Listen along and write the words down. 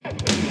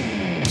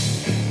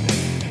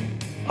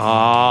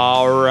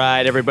All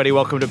right, everybody,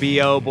 welcome to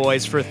BO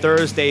Boys for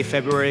Thursday,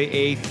 February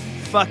 8th.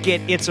 Fuck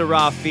it, it's a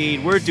raw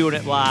feed. We're doing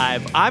it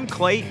live. I'm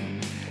Clayton.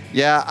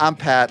 Yeah, I'm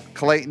Pat.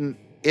 Clayton,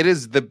 it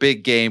is the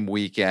big game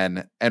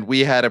weekend, and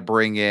we had to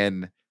bring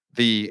in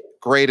the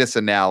greatest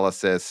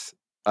analysis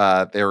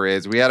there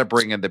is. We had to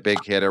bring in the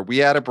big hitter. We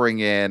had to bring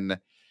in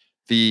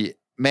the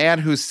man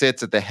who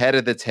sits at the head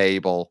of the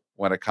table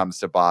when it comes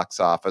to box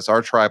office,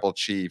 our tribal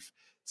chief.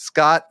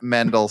 Scott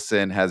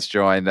Mendelson has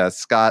joined us.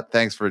 Scott,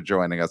 thanks for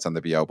joining us on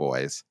the BO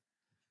Boys.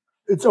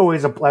 It's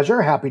always a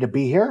pleasure. Happy to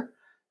be here.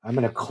 I'm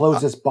going to close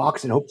this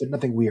box and hope that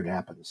nothing weird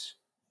happens.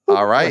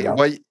 All right.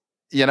 Well,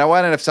 you know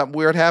what? And if something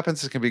weird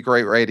happens, it can be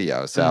great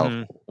radio.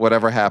 So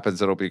whatever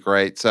happens, it'll be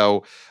great.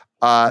 So,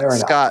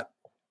 Scott,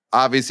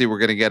 obviously we're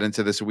going to get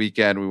into this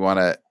weekend. We want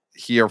to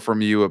hear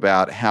from you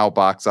about how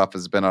box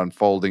office has been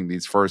unfolding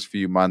these first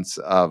month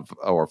of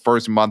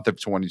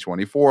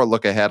 2024.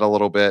 Look ahead a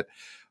little bit.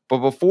 But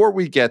before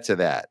we get to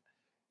that,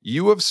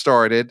 you have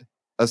started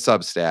a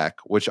Substack,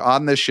 which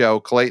on this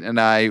show, Clayton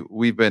and I,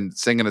 we've been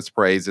singing its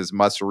praises.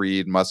 Must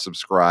read, must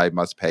subscribe,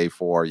 must pay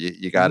for.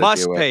 You got to do it.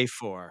 Must pay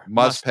for.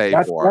 That's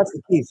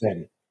the key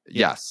thing.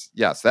 Yes.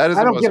 That is.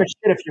 I don't give a shit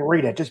if you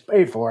read it. Just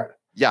pay for it.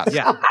 Yes.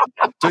 Yeah.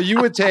 So you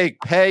would take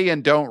pay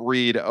and don't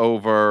read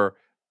over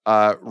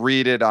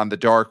read it on the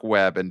dark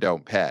web and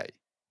don't pay.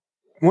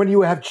 When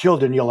you have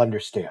children, you'll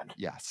understand.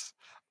 Yes.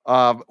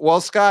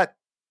 Well, Scott,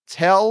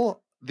 tell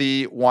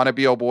the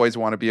wanna-be-o boys,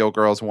 wanna-be-o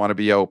girls,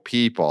 wanna-be-o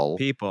people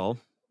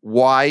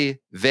why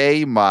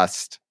they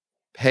must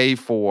pay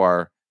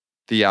for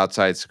The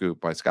Outside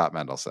Scoop by Scott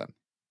Mendelson.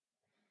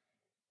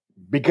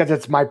 Because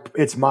it's my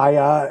it's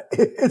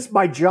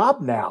my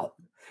job now.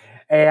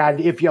 And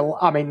if you,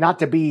 not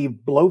to be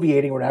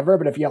bloviating or whatever,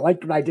 but if you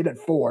liked what I did at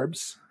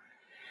Forbes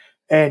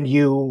and I'm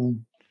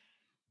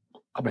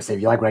going to say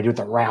if you like what I do at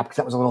the Wrap, because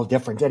that was a little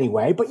different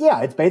anyway. But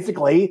yeah, it's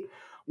basically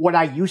what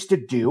I used to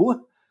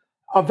do.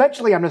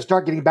 Eventually, I'm going to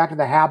start getting back in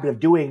the habit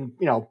of doing,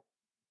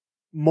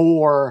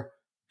 more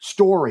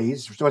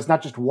stories. So it's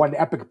not just one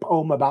epic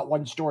poem about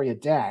one story a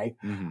day.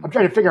 Mm-hmm. I'm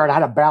trying to figure out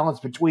how to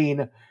balance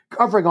between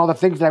covering all the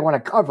things that I want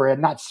to cover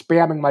and not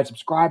spamming my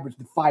subscribers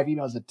with 5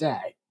 emails a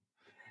day.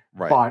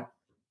 Right. But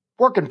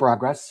work in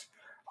progress.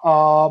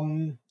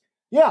 $5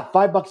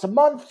 a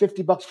month,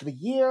 $50 for the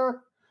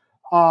year.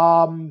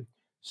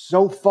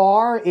 So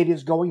far, it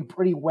is going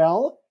pretty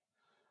well.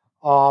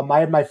 I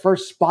had my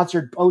first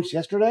sponsored post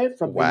yesterday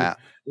from the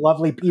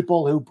lovely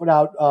people who put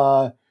out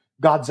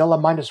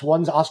Godzilla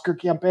 -1's Oscar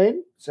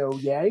campaign. So,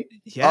 yay.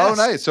 Yes. Oh,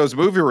 nice. So it's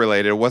movie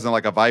related. It wasn't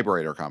like a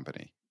vibrator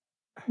company.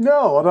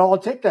 No, I'll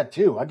take that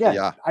too. Again,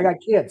 I got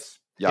kids.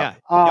 Yeah.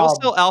 You'll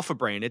still Alpha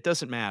Brain. It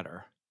doesn't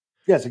matter.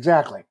 Yes,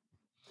 exactly.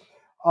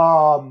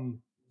 So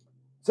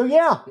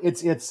yeah,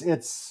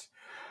 it's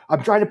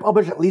I'm trying to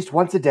publish at least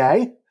once a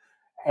day,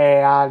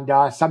 and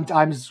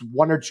sometimes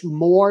one or two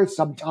more.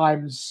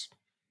 Sometimes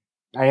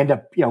I end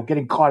up,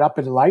 getting caught up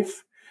in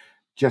life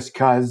just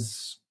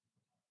because.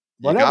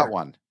 You got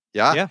one,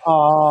 yeah.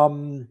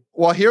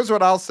 Well, here's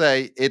what I'll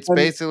say. It's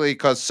basically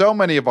because so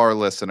many of our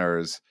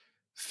listeners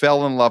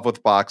fell in love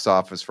with box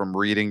office from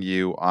reading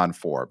you on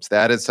Forbes.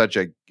 That is such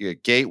a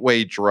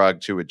gateway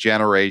drug to a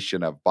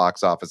generation of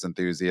box office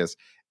enthusiasts.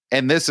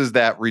 And this is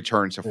that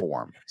return to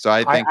form. So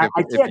I think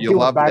if you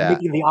love that, I'm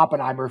making the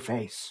Oppenheimer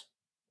face.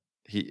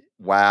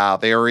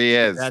 There he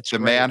is. That's the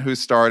great man who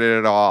started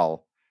it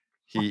all.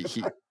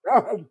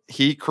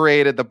 He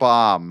created the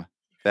bomb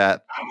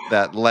that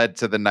led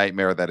to the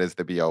nightmare that is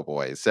the BO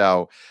Boys.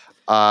 So,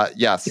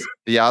 yes,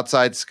 The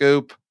Outside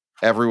Scoop.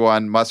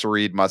 Everyone must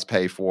read, must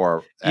pay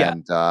for,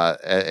 and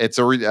it's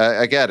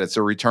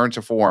a return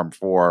to form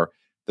for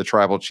the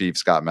tribal chief,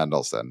 Scott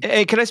Mendelson.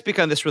 Hey, can I speak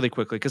on this really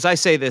quickly? Because I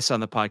say this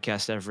on the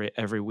podcast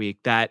every week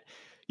that,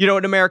 in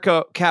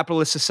America,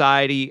 capitalist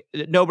society,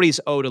 nobody's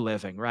owed a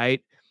living,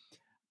 right?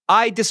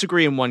 I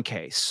disagree in one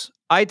case.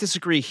 I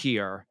disagree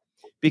here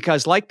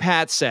because, like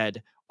Pat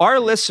said, our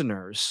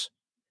listeners,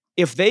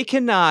 if they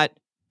cannot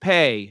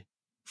pay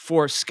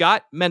for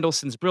Scott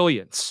Mendelson's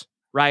brilliance,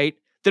 right,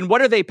 then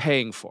what are they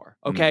paying for?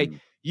 Okay. Mm-hmm.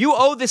 You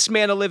owe this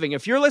man a living.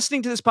 If you're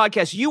listening to this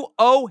podcast, you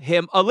owe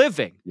him a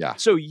living. Yeah.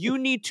 So you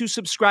need to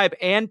subscribe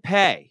and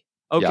pay.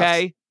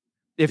 Okay.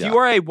 Yes. If you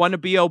are a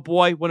wanna-be-o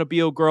boy,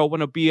 wanna-be-o girl,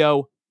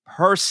 wanna-be-o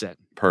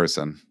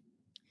person,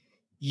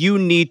 you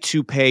need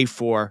to pay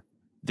for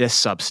this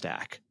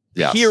Substack.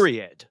 Yes.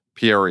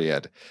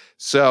 Period.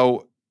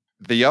 So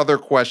the other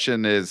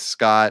question is,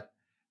 Scott,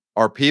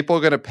 are people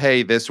going to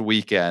pay this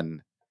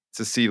weekend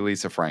to see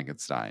Lisa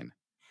Frankenstein?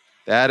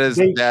 That is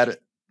the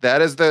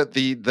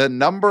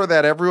number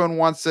that everyone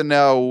wants to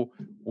know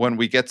when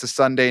we get to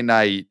Sunday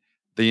night.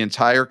 The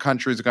entire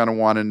country is going to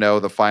want to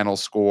know the final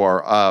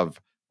score of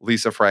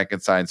Lisa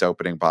Frankenstein's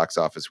opening box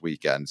office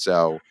weekend.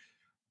 So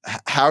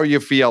how are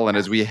you feeling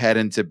as we head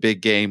into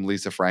big game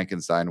Lisa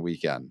Frankenstein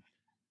weekend?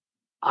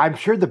 I'm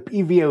sure the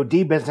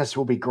PVOD business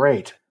will be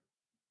great.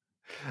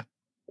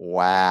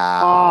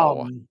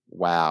 Wow.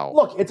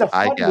 Look, it's a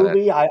fun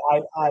movie.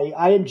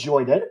 I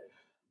enjoyed it.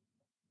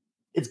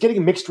 It's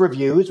getting mixed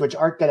reviews, which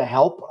aren't going to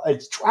help.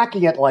 It's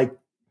tracking at like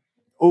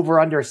over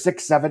under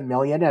 6-7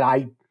 million, and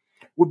I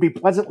would be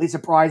pleasantly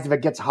surprised if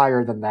it gets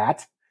higher than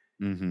that.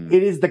 Mm-hmm.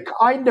 It is the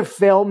kind of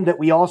film that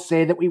we all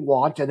say that we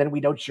want and then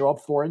we don't show up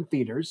for in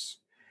theaters.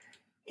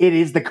 It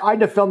is the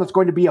kind of film that's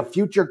going to be a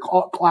future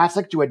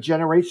classic to a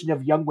generation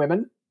of young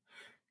women,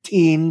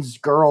 teens,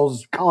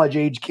 girls,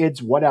 college-age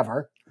kids,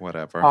 whatever.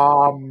 Whatever.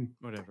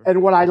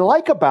 And what I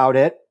like about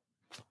it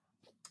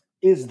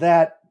is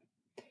that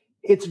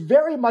it's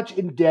very much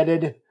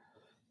indebted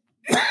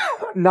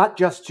not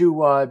just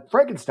to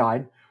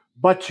Frankenstein,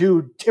 but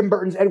to Tim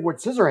Burton's Edward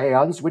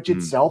Scissorhands, which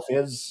itself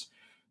is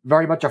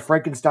very much a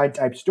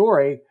Frankenstein-type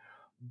story.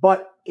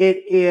 But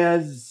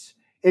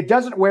it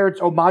doesn't wear its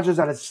homages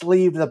on its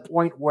sleeve to the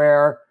point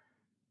where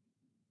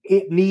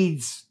it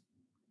needs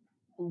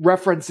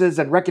references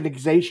and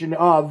recognition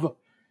of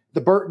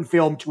the Burton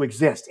film to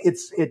exist.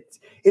 It's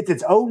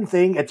its own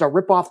thing. It's a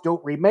ripoff,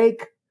 don't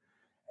remake.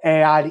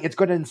 And it's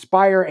going to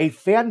inspire a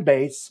fan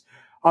base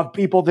of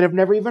people that have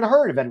never even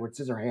heard of Edward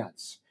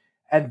Scissorhands.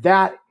 And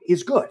that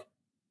is good.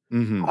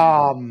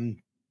 Mm-hmm.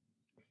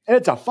 And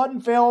it's a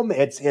fun film.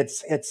 It's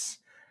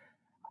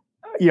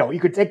you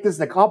could take this as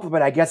a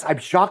compliment, I guess. I'm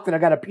shocked that I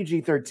got a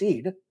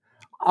PG-13.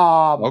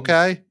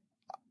 Okay.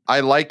 I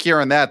like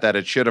hearing that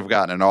it should have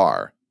gotten an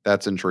R.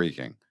 That's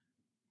intriguing.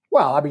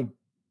 Well, I mean,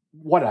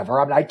 whatever.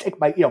 I mean, I take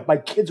my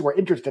kids were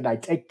interested, I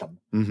take them.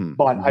 Mm-hmm.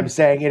 But I'm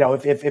saying,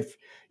 if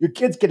your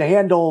kids can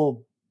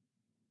handle,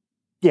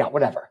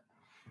 whatever.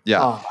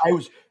 Yeah.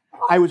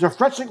 I was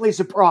refreshingly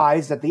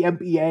surprised that the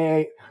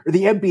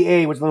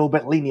MPA was a little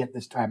bit lenient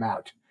this time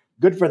out.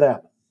 Good for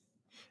them.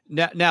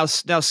 Now,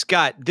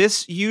 Scott,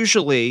 this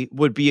usually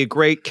would be a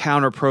great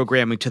counter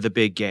programming to the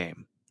big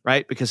game,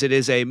 right? Because it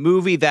is a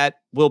movie that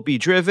will be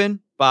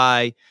driven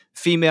by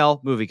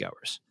female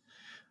moviegoers.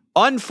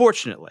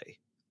 Unfortunately,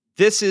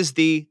 this is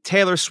the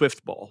Taylor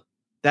Swift Bowl.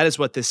 That is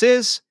what this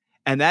is.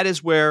 And that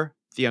is where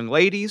the young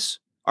ladies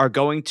are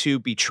going to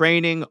be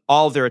training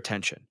all their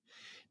attention.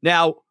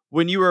 Now,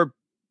 when you were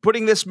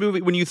putting this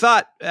movie, when you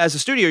thought as a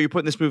studio, you're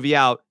putting this movie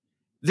out,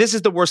 this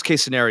is the worst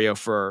case scenario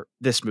for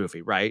this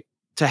movie, right?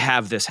 To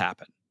have this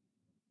happen.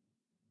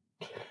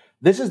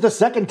 This is the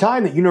second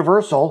time that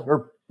Universal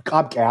or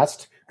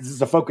Comcast, this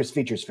is a Focus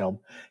Features film,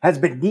 has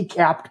been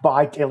kneecapped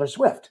by Taylor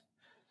Swift.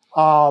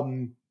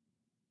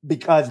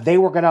 Because they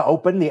were going to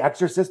open The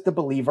Exorcist the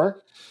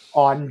Believer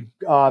on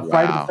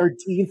Friday the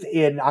 13th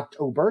in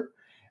October.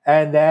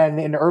 And then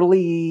in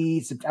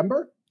early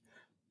September,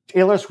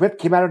 Taylor Swift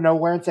came out of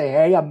nowhere and say,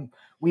 hey,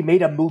 we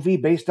made a movie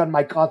based on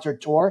my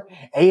concert tour.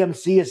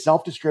 AMC is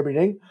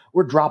self-distributing.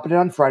 We're dropping it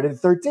on Friday the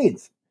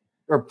 13th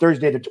or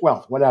Thursday the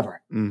 12th,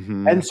 whatever.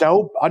 Mm-hmm. And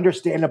so,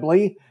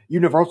 understandably,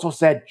 Universal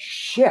said,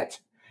 shit,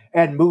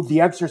 and moved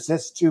The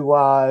Exorcist to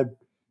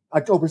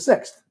October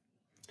 6th.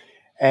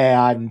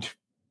 And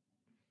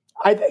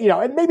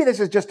and maybe this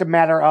is just a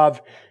matter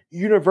of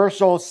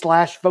Universal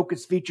 /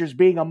 Focus Features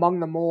being among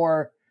the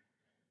more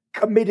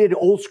committed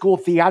old school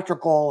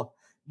theatrical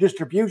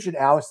distribution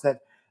house that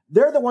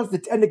they're the ones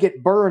that tend to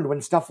get burned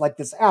when stuff like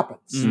this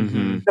happens.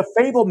 Mm-hmm. The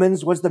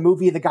Fabelmans was the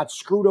movie that got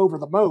screwed over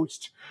the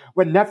most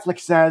when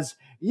Netflix says,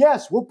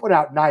 yes, we'll put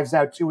out Knives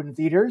Out 2 in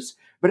theaters,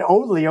 but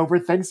only over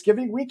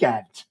Thanksgiving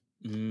weekend.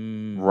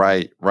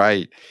 Right.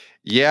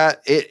 Yeah,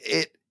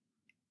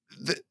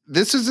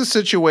 this is a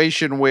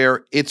situation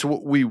where it's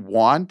what we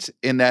want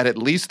in that at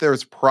least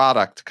there's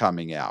product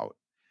coming out.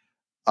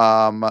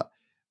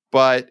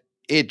 But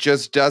it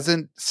just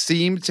doesn't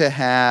seem to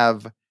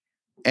have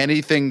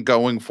anything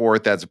going for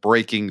it that's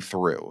breaking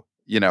through.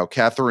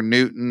 Catherine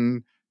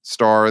Newton,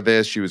 star of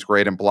this. She was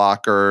great in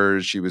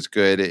Blockers. She was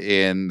good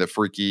in the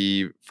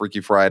Freaky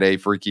Friday,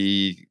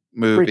 Freaky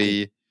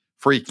movie.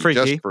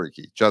 Freaky.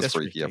 Just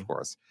freaky, of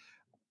course.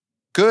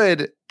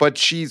 Good, but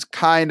she's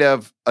kind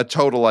of a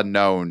total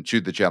unknown to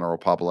the general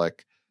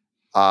public.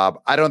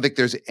 I don't think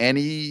there's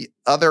any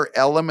other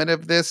element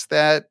of this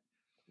that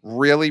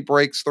really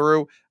breaks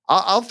through.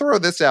 I'll throw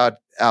this out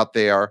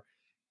there.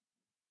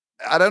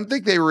 I don't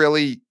think they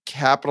really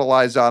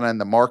capitalized on it in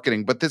the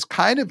marketing, but this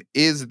kind of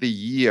is the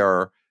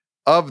year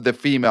of the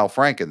female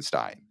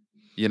Frankenstein,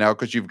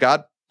 because you've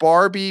got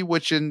Barbie,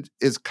 which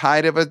is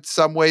kind of in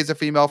some ways a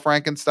female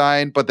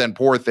Frankenstein, but then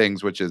Poor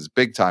Things, which is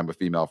big time a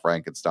female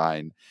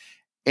Frankenstein.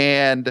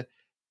 And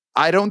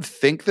I don't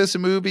think this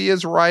movie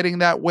is riding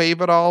that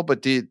wave at all,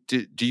 but do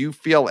you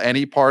feel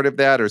any part of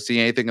that or see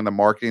anything in the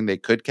marketing they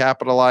could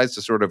capitalize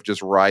to sort of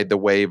just ride the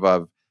wave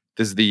of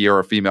this is the year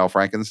of female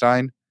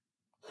Frankenstein?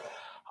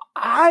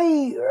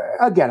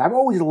 I'm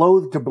always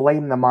loath to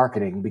blame the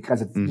marketing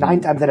because it's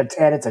 9 times out of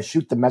 10, it's a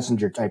shoot the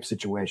messenger type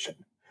situation.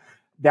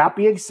 That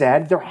being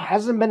said, there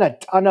hasn't been a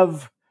ton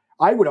of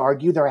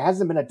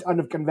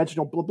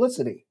conventional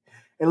publicity,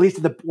 at least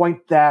to the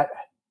point that,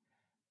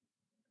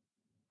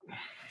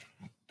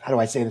 how do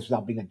I say this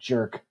without being a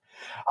jerk?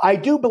 I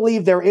do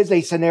believe there is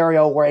a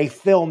scenario where a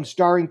film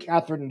starring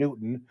Catherine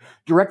Newton,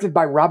 directed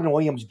by Robin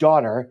Williams'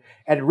 daughter,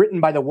 and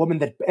written by the woman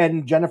that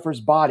penned Jennifer's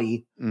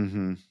Body,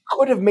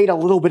 could have made a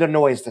little bit of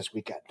noise this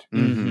weekend.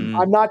 Mm-hmm.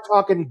 I'm not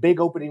talking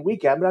big opening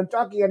weekend, but I'm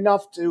talking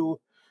enough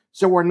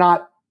so we're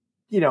not,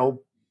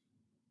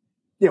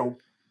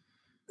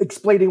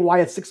 explaining why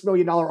a $6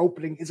 million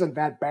opening isn't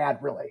that bad,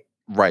 really.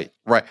 Right.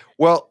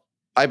 Well,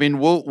 I mean,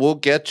 we'll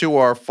get to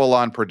our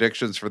full-on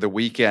predictions for the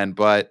weekend,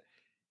 but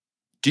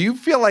do you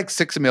feel like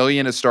 6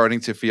 million is starting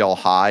to feel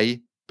high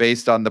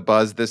based on the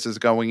buzz this is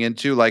going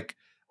into? Like,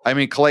 I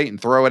mean, Clayton,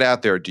 throw it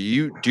out there. Do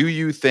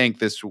you think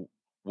this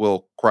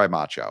will cry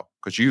macho?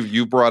 Because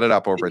you brought it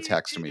up over a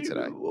text to me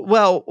today.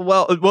 Well,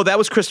 that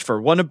was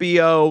Christopher.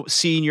 Wannabe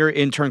senior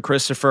intern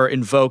Christopher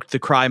invoked the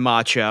cry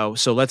macho.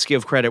 So let's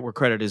give credit where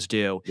credit is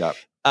due. Yep.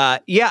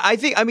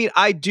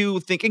 I do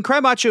think, and cry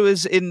macho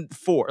is in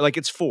 4, like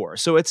it's 4.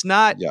 So it's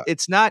not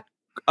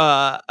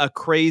a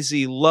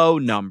crazy low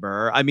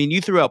number. I mean,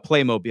 you threw out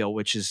Playmobil,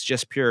 which is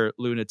just pure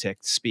lunatic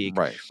speak.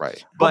 Right.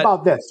 But how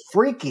about this?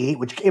 Freaky,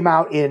 which came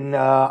out in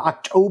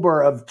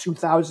October of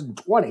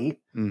 2020,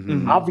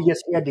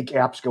 obvious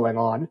handicaps going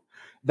on.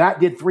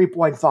 That did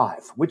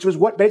 3.5, which was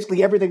what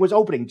basically everything was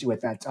opening to at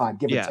that time,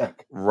 give or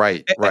take.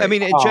 Right. I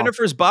mean,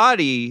 Jennifer's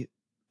Body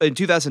in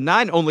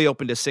 2009 only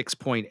opened to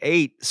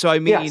 6.8. So, I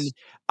mean,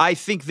 I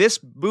think this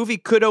movie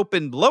could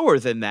open lower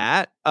than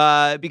that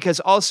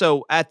because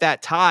also at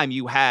that time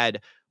you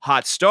had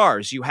hot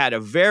stars. You had a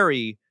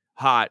very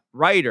hot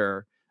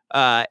writer.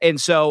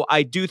 And so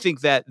I do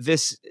think that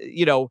this,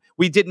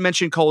 we didn't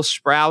mention Cole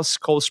Sprouse.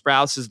 Cole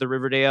Sprouse is the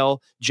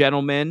Riverdale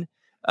gentleman.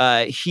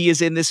 He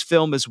is in this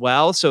film as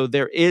well. So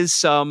there is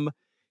some,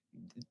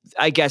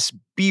 I guess,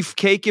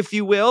 beefcake, if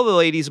you will. The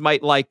ladies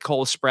might like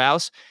Cole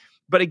Sprouse.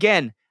 But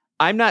again,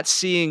 I'm not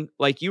seeing,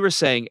 like you were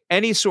saying,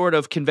 any sort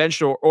of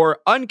conventional or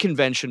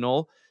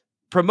unconventional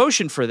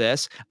promotion for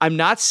this. I'm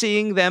not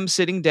seeing them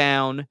sitting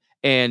down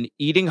and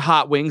eating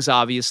hot wings,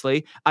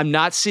 obviously. I'm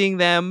not seeing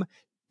them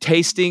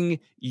tasting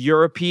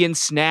European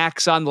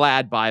snacks on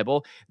Lad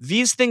Bible.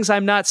 These things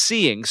I'm not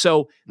seeing.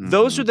 So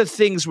those are the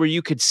things where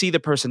you could see the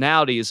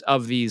personalities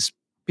of these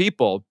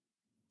people.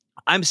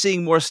 I'm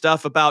seeing more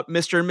stuff about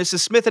Mr. and Mrs.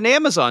 Smith and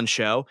Amazon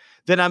show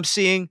than I'm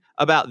seeing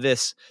about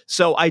this.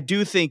 So I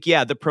do think,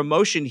 the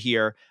promotion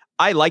here,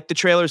 I like the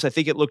trailers. I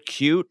think it looked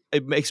cute.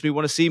 It makes me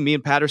want to see. Me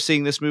and Pat are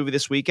seeing this movie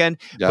this weekend.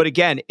 Yep. But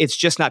again, it's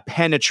just not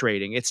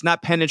penetrating. It's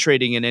not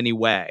penetrating in any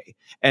way.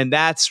 And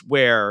that's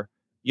where,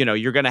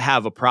 you're going to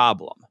have a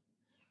problem.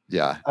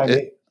 Yeah.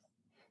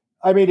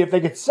 I mean, if they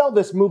could sell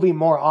this movie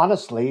more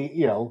honestly,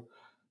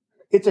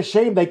 it's a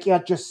shame they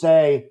can't just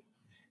say,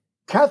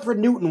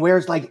 Catherine Newton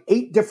wears like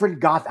 8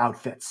 different goth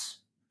outfits.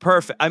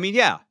 Perfect. I mean,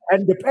 yeah.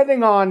 And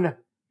depending on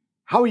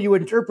how you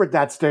interpret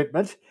that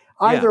statement,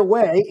 either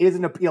way is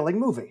an appealing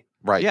movie.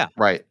 Right. Yeah.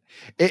 Right.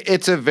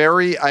 It's a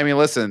very, I mean,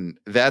 listen,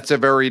 that's a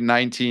very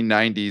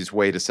 1990s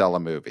way to sell a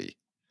movie.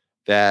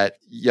 That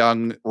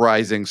young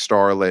rising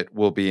starlet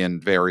will be in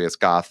various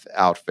goth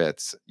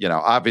outfits.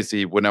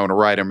 Obviously Winona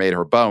Ryder made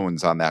her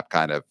bones on that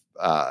kind of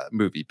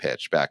movie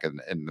pitch back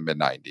in the mid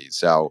 90s.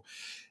 So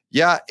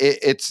yeah,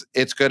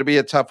 it's going to be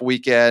a tough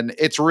weekend.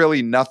 It's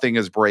really nothing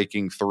is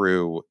breaking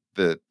through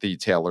the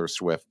Taylor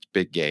Swift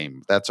big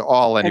game. That's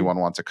all anyone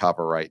wants to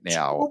cover right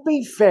now. To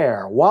be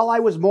fair, while I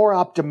was more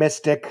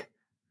optimistic,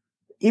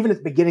 even at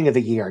the beginning of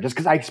the year, just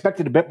because I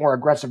expected a bit more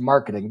aggressive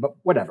marketing, but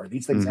whatever,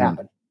 these things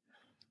happen.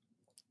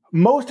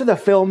 Most of the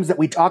films that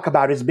we talk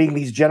about as being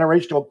these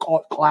generational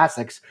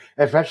classics,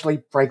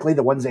 especially, frankly,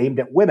 the ones aimed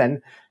at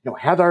women,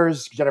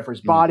 Heathers,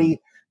 Jennifer's Body,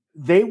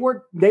 they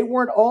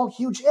weren't all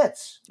huge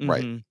hits.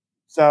 Right.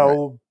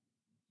 So,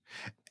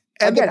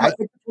 again, I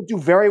think it will do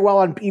very well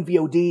on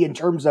PVOD in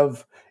terms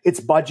of its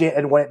budget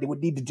and what it would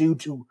need to do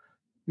to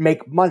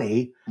make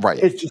money. Right.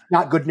 It's just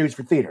not good news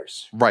for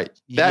theaters. Right.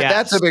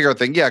 That's a bigger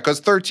thing. Yeah, because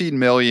 13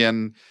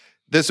 million,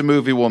 this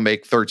movie will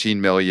make 13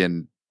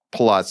 million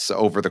plus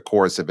over the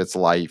course of its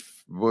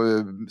life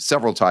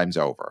several times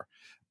over.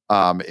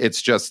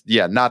 It's just,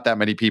 not that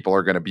many people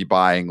are going to be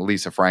buying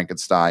Lisa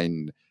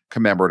Frankenstein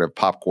commemorative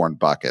popcorn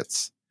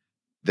buckets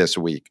this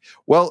week.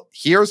 Well,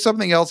 here's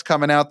something else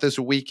coming out this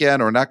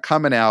weekend, or not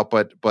coming out,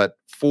 but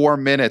 4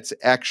 minutes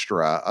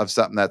extra of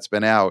something that's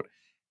been out.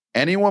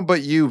 Anyone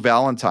But You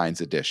Valentine's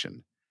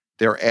Edition.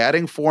 They're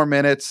adding 4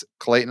 minutes.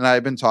 Clayton and I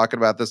have been talking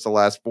about this the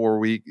last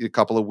a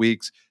couple of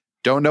weeks.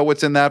 Don't know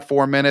what's in that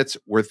 4 minutes.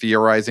 We're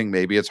theorizing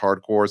maybe it's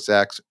hardcore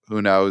sex.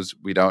 Who knows?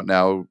 We don't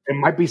know. It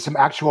might be some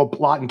actual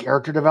plot and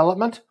character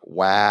development.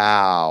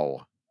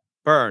 Wow.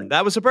 Burn.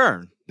 That was a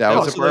burn. That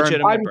was a burn.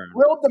 I'm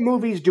thrilled the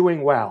movie's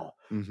doing well.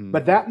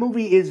 But that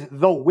movie is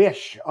the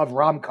Wish of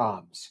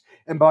rom-coms.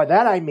 And by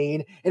that I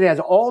mean it has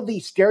all the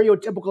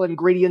stereotypical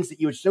ingredients that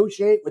you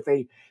associate with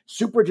a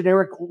super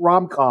generic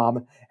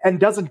rom-com and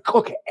doesn't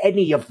cook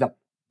any of them.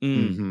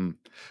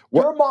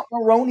 Dermot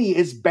Mulroney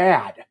is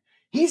bad.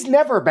 He's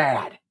never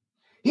bad.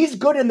 He's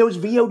good in those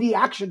VOD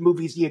action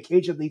movies he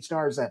occasionally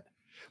stars in.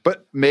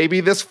 But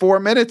maybe this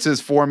 4 minutes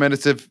is 4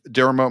 minutes of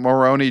Dermot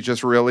Mulroney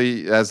just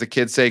really, as the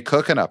kids say,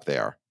 cooking up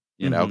there.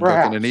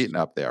 Cooking and eating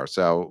up there.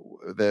 So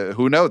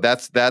who knows?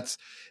 That's.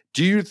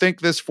 Do you think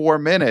this 4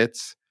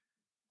 minutes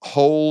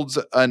holds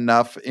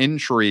enough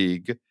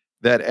intrigue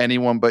that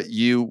Anyone But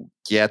You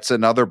gets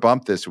another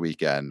bump this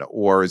weekend,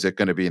 or is it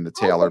going to be in the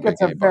Taylor big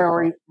game?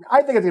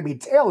 I think it's going to be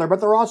Taylor,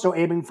 but they're also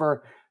aiming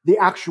for the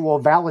actual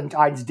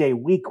Valentine's Day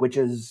week, which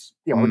is,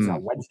 what's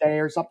that, Wednesday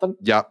or something?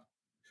 Yep.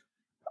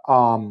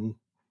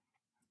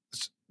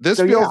 This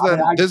So, feels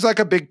yeah, this is like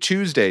a big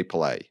Tuesday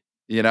play.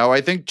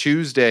 I think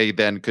Tuesday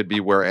then could be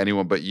where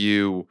Anyone But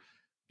You,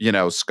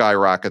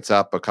 skyrockets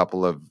up a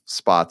couple of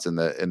spots in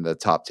the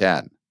top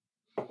 10.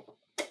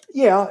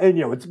 Yeah, and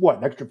it's what,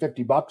 an extra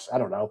 $50? I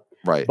don't know.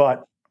 Right.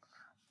 But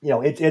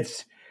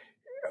it's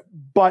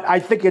but I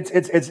think it's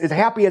as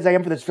happy as I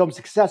am for this film's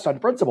success on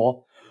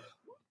principle,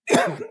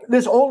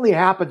 this only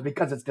happens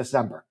because it's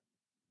December.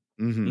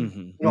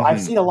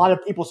 I've seen a lot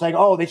of people saying,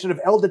 "Oh, they should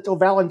have held it till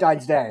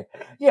Valentine's Day."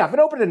 Yeah, if it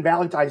opened on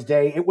Valentine's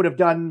Day, it would have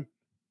done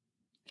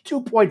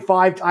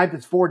 2.5 times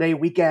its 4-day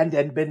weekend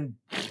and been.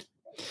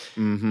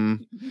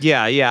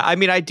 Yeah. I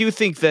mean, I do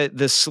think that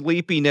the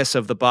sleepiness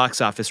of the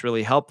box office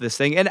really helped this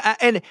thing.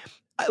 And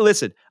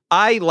listen,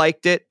 I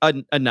liked it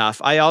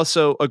enough. I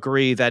also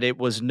agree that it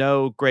was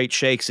no great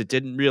shakes. It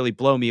didn't really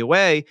blow me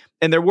away.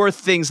 And there were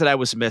things that I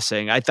was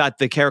missing. I thought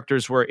the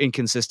characters were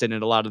inconsistent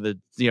in a lot of the,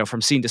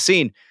 from scene to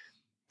scene.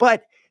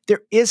 But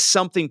there is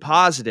something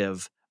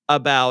positive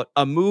about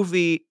a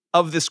movie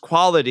of this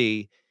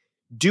quality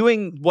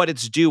doing what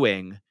it's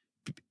doing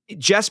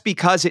just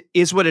because it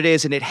is what it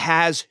is and it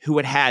has who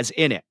it has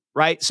in it,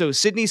 right? So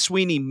Sydney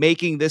Sweeney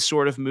making this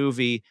sort of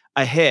movie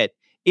a hit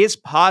is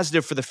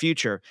positive for the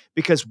future,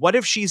 because what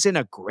if she's in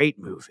a great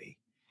movie?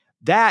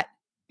 That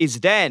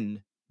is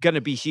then going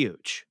to be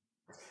huge.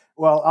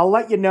 Well, I'll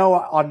let you know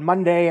on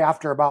Monday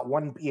after about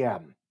 1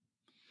 p.m.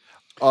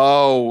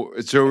 Oh,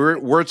 so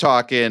we're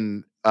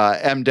talking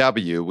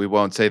MW. We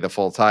won't say the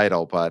full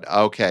title, but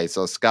okay.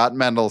 So Scott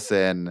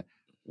Mendelson.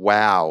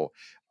 Wow.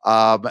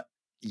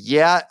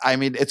 Yeah, I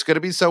mean, it's going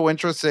to be so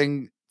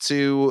interesting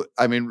to,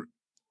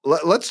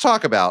 let's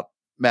talk about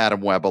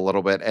Madam Web a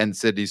little bit and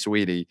Sydney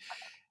Sweeney.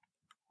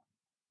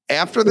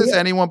 After this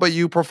Anyone But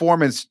You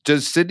performance,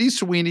 does Sydney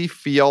Sweeney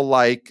feel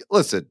like,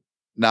 listen,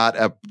 not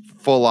a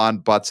full-on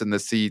butts in the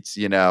seats,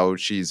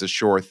 she's a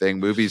sure thing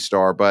movie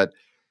star, but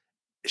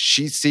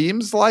she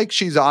seems like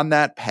she's on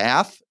that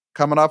path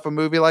coming off a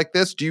movie like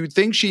this? Do you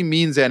think she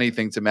means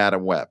anything to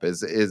Madam Web?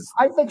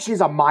 I think she's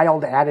a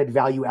mild added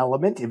value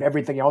element if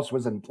everything else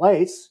was in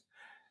place.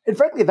 And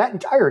frankly, that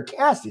entire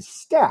cast is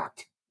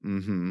stacked.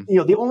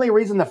 The only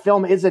reason the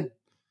film isn't,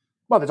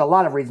 well, there's a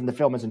lot of reasons the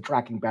film isn't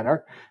tracking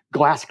better.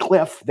 Glass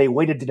Cliff, they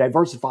waited to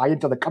diversify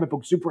until the comic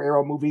book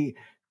superhero movie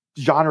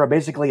genre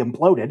basically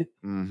imploded.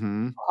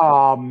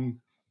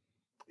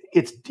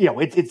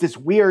 It's this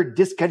weird,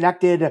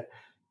 disconnected.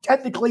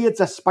 Technically,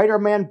 it's a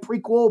Spider-Man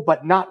prequel,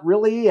 but not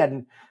really.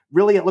 And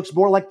really, it looks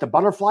more like the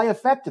Butterfly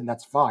Effect, and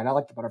that's fine. I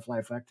like the Butterfly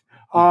Effect.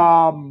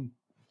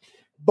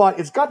 But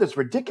it's got this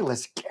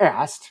ridiculous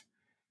cast.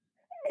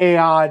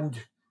 And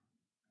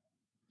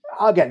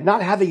again,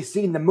 not having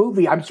seen the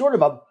movie, I'm sort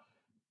of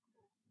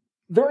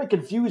very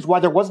confused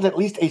why there wasn't at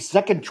least a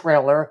second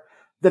trailer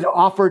that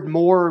offered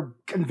more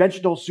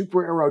conventional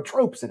superhero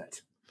tropes in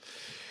it.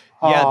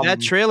 Yeah, that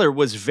trailer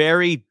was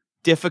very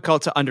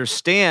difficult to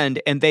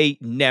understand, and they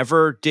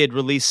never did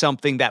release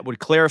something that would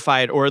clarify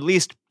it, or at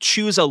least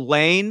choose a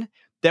lane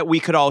that we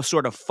could all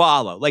sort of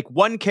follow. Like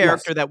one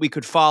character that we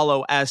could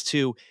follow as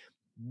to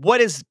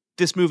what is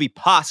this movie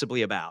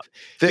possibly about?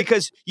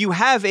 Because you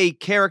have a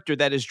character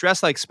that is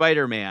dressed like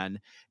Spider-Man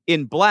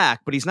in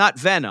black, but he's not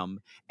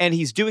Venom, and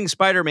he's doing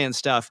Spider-Man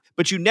stuff,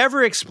 but you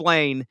never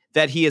explain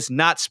that he is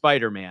not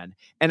Spider-Man.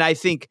 And I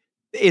think,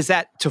 is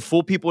that to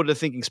fool people into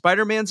thinking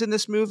Spider-Man's in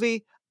this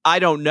movie? I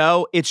don't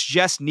know. It's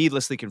just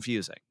needlessly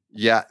confusing.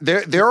 Yeah,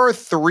 there are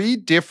 3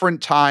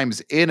 different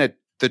times in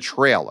the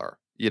trailer.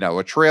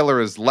 A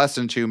trailer is less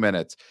than 2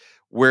 minutes,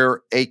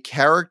 where a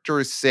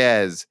character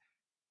says,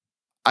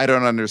 I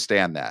don't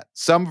understand that.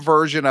 Some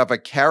version of a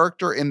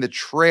character in the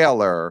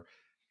trailer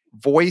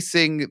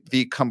voicing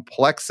the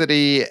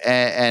complexity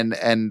and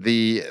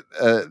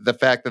the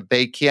fact that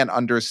they can't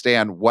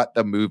understand what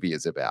the movie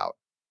is about.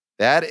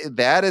 That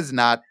is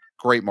not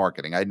great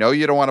marketing. I know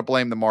you don't want to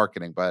blame the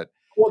marketing, but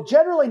well,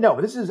 generally no.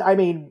 This is,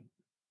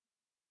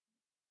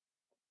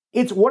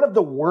 it's one of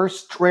the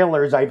worst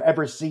trailers I've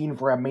ever seen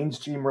for a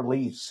mainstream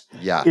release.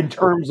 Yeah. In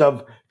terms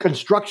of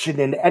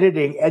construction and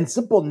editing and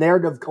simple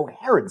narrative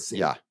coherency.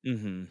 Yeah.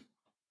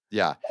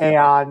 Yeah.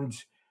 And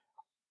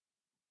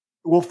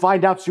we'll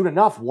find out soon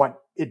enough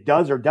what it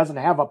does or doesn't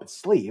have up its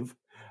sleeve.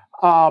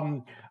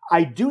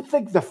 I do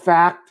think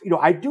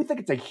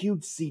it's a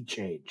huge sea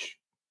change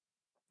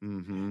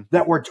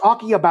that we're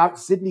talking about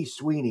Sydney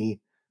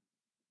Sweeney,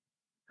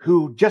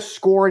 who just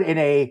scored in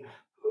a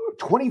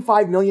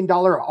 $25 million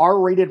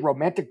R-rated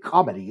romantic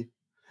comedy.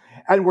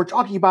 And we're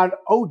talking about,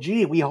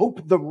 we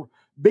hope the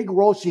big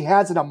role she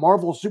has in a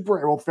Marvel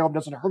superhero film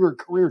doesn't hurt her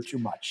career too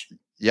much.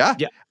 Yeah.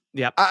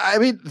 Yeah. I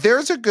mean,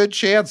 there's a good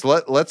chance.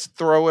 Let's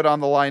throw it on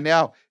the line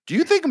now. Do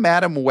you think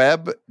Madam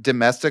Web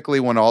domestically,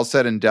 when all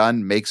said and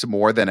done, makes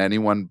more than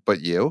Anyone But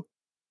You?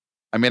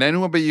 I mean,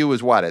 Anyone But You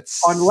is what? It's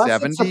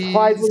 70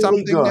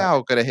 something good.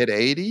 Now. Could have hit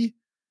 80.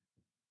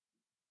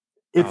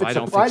 If it's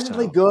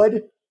surprisingly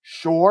good,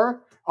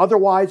 sure.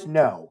 Otherwise,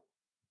 no.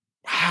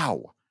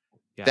 Wow.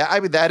 Yeah.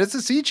 That is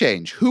a sea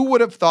change. Who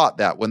would have thought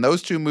that when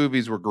those two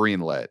movies were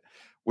greenlit?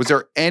 Was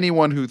there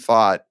anyone who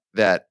thought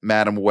that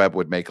Madam Web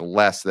would make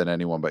less than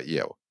Anyone But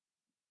You?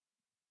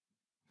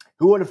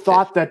 Who would have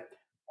thought that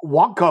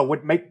Wonka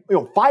would make,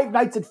 Five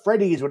Nights at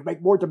Freddy's would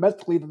make more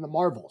domestically than the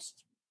Marvels?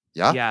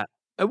 Yeah. Yeah.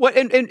 What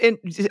and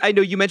I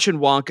know you mentioned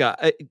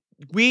Wonka.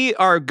 We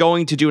are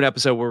going to do an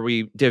episode where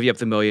we divvy up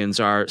the millions,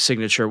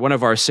 one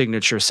of our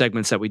signature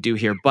segments that we do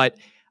here. But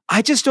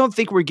I just don't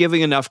think we're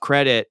giving enough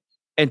credit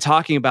and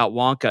talking about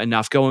Wonka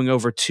enough, going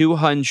over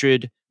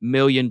 $200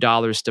 million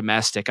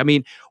domestic. I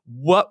mean,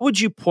 what would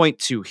you point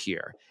to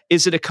here?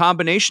 Is it a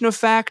combination of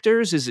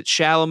factors? Is it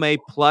Chalamet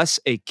plus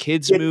a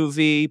kids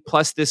movie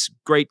plus this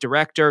great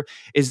director?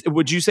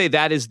 Would you say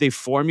that is the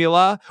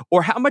formula?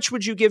 Or how much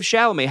would you give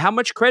Chalamet? How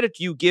much credit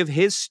do you give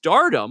his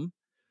stardom,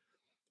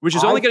 which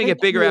is only going to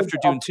get bigger after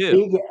Dune 2?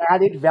 Big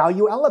added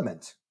value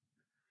element.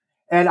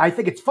 And I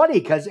think it's funny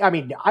because,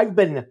 I've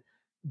been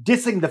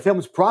dissing the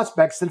film's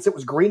prospects since it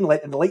was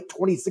greenlit in late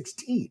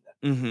 2016.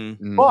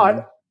 Mm-hmm.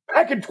 But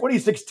back in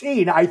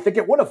 2016, I think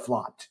it would have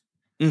flopped.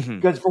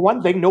 Because for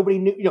one thing, nobody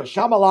knew,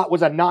 Shyamalan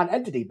was a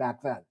non-entity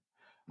back then.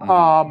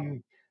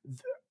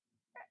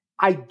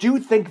 I do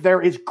think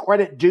there is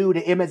credit due to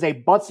him as a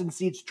butts and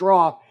seats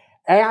draw,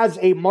 as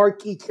a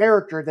marquee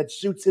character that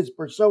suits his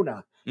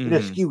persona in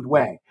a skewed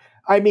way.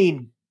 I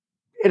mean,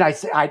 and I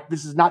say,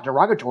 this is not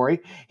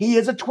derogatory, he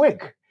is a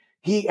twink.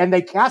 And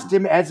they cast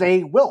him as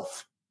a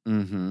wilf.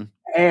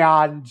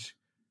 And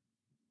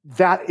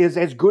that is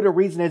as good a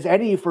reason as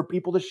any for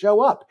people to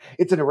show up.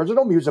 It's an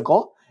original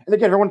musical. And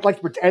again, everyone likes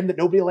to pretend that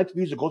nobody likes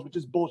musicals, which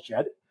is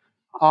bullshit.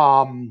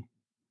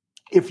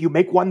 If you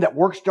make one that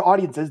works to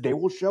audiences, they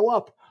will show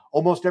up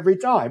almost every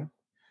time.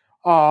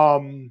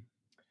 And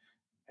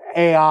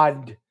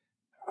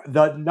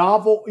the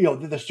novel,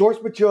 the source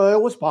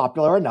material was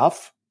popular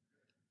enough.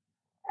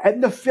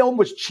 And the film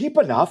was cheap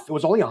enough. It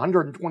was only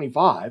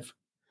 $125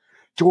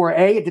 to where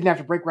it didn't have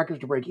to break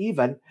records to break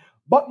even.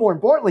 But more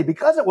importantly,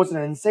 because it was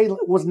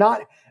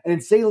not an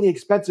insanely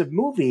expensive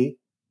movie,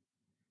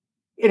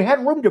 it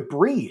had room to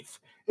breathe.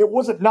 It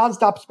wasn't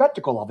nonstop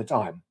spectacle all the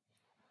time.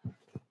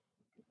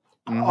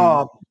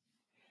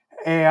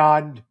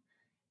 And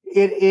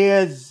it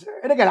is,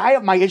 and again, I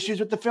have my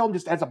issues with the film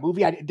just as a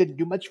movie. It didn't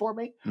do much for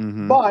me.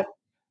 But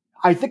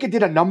I think it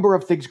did a number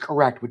of things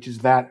correct, which is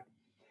that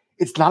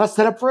it's not a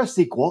setup for a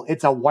sequel.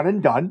 It's a one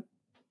and done.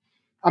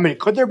 I mean,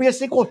 could there be a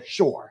sequel?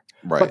 Sure.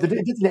 Right. But it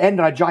didn't end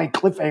on a giant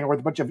cliffhanger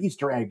with a bunch of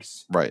Easter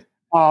eggs. Right.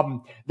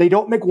 They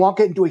don't make Wonka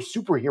into a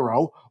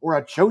superhero or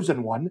a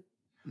chosen one.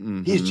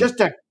 He's just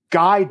a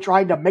guy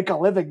trying to make a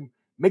living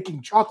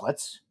making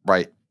chocolates.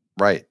 Right.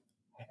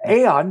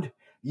 And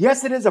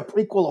yes, it is a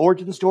prequel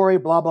origin story,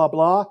 blah, blah,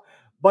 blah.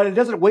 But it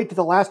doesn't wait to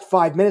the last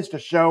 5 minutes to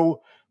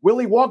show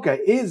Willy Wonka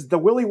is the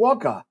Willy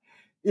Wonka.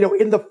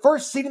 In the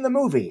first scene in the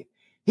movie,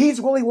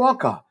 he's Willy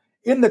Wonka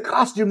in the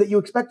costume that you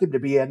expect him to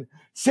be in,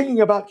 singing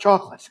about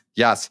chocolate.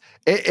 Yes.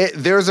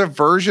 There's a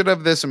version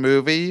of this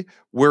movie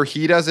where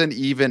he doesn't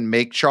even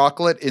make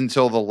chocolate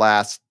until the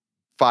last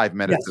 5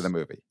 minutes of the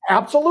movie.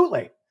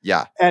 Absolutely.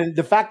 Yeah. And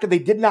the fact that they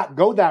did not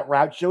go that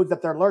route shows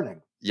that they're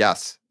learning.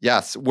 Yes.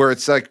 Where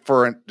it's like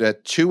for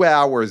 2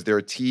 hours,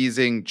 they're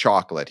teasing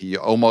chocolate. He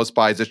almost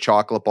buys a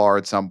chocolate bar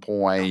at some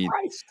point.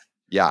 Christ.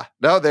 Yeah.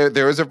 No,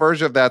 there is a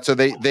version of that. So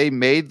they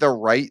made the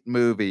right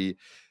movie.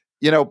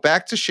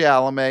 Back to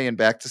Chalamet and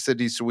back to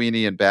Sydney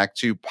Sweeney and back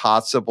to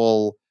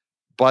possible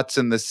butts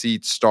in the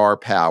seat star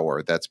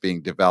power that's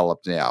being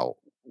developed now.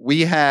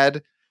 We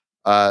had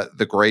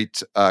the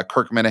great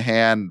Kirk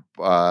Minahan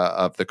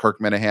of the Kirk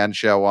Minahan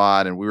Show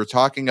on, and we were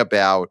talking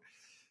about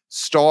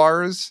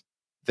stars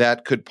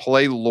that could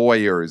play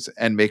lawyers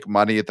and make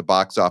money at the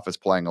box office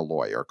playing a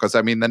lawyer. Because,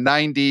 the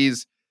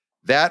 90s,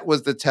 that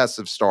was the test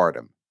of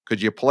stardom.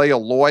 Could you play a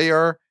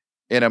lawyer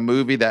in a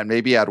movie that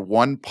maybe had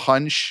one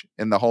punch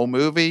in the whole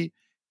movie,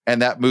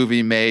 and that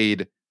movie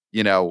made,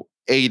 $80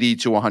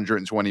 to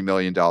 $120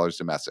 million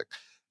domestic?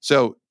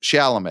 So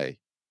Chalamet,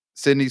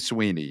 Sydney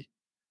Sweeney,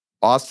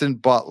 Austin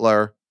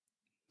Butler,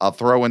 I'll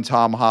throw in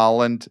Tom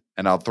Holland,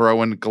 and I'll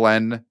throw in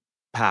Glenn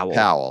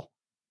Powell.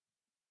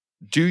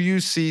 Do you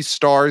see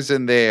stars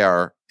in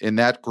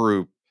that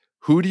group?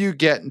 Who do you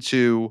get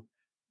into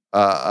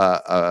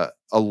a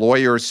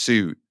lawyer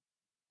suit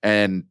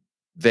and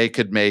they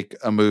could make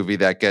a movie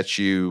that gets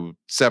you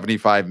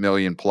 75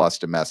 million plus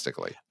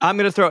domestically? I'm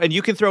going to throw, and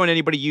you can throw in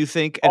anybody you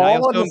think. And I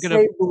also am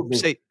going to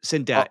say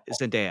Zendaya.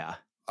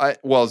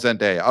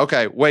 Zendaya.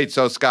 Okay. Wait.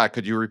 So Scott,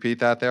 could you repeat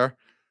that there?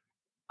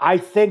 I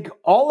think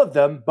all of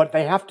them, but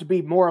they have to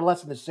be more or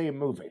less in the same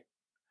movie.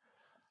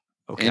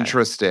 Okay.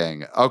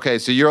 Interesting. Okay.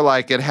 So you're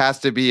like, it has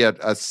to be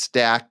a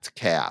stacked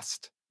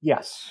cast.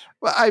 Yes.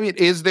 Well,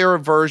 is there a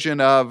version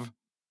of,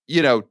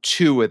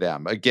 two of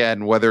them?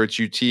 Again, whether it's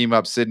you team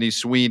up Sydney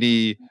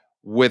Sweeney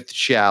with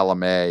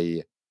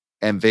Chalamet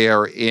and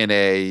they're in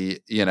a,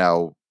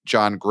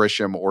 John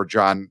Grisham or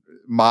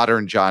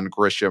modern John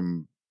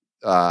Grisham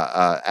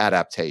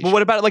adaptation. Well,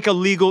 what about like a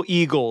Legal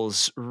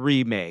Eagles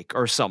remake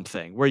or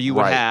something where you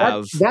would Right.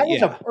 have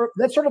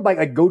that's sort of like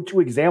a go-to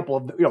example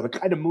of the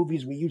kind of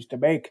movies we used to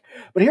make.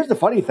 But here's the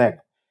funny thing.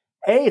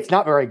 It's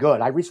not very good.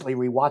 I recently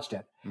rewatched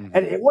it.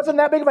 And it wasn't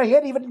that big of a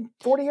hit even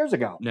 40 years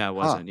ago. No, it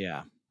wasn't.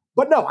 Yeah.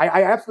 But no,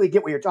 I absolutely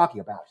get what you're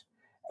talking about.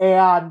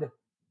 And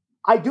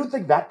I do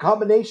think that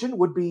combination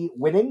would be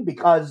winning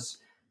because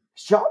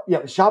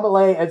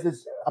Chalamet as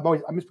this,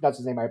 I mispronounced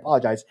his name, I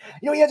apologize.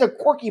 He has a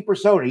quirky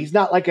persona. He's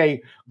not like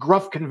a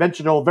gruff,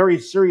 conventional, very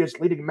serious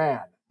leading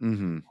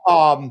man.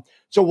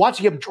 So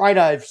watching him try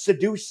to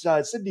seduce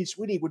Sydney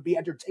Sweeney would be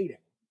entertaining.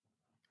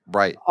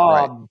 Right.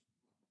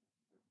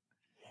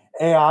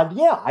 And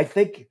yeah, I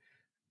think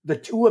the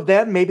two of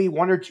them, maybe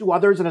one or two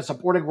others in a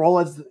supporting role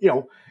as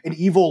an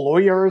evil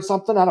lawyer or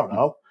something. I don't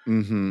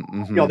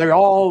know. They're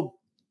all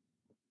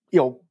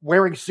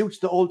wearing suits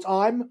the old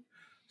time,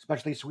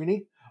 especially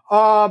Sweeney.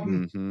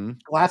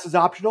 Glasses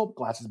optional,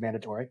 glasses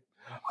mandatory.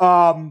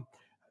 Yes,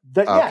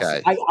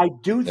 I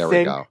do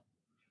think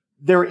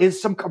there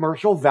is some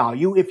commercial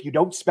value if you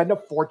don't spend a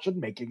fortune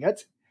making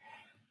it,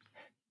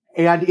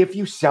 and if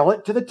you sell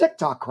it to the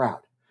TikTok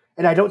crowd.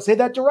 And I don't say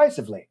that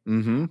derisively.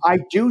 I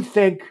do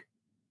think,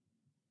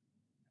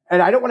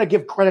 and I don't want to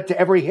give credit to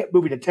every hit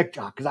movie to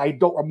TikTok because I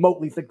don't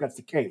remotely think that's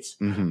the case.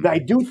 But I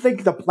do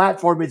think the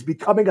platform is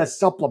becoming a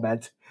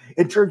supplement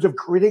in terms of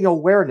creating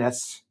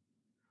awareness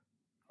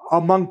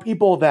among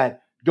people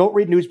that don't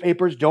read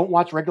newspapers, don't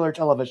watch regular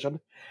television,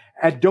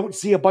 and don't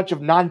see a bunch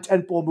of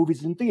non-tentpole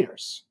movies in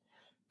theaters.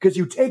 Because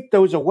you take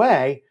those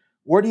away,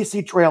 where do you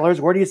see trailers?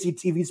 Where do you see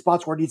TV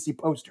spots? Where do you see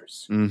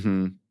posters?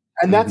 And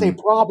that's a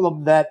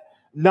problem that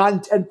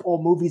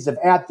non-tentpole movies have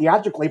had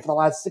theatrically for the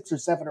last 6 or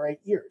 7 or 8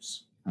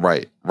 years.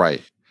 Right. Yeah,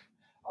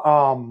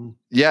 and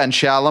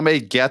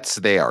Chalamet gets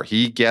there.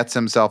 He gets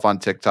himself on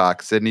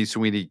TikTok. Sydney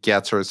Sweeney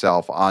gets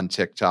herself on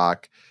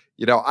TikTok.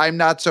 I'm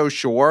not so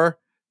sure.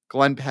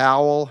 Glenn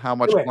Powell, how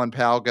much Glenn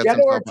Powell gets Jenna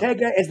himself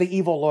Ortega is the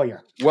evil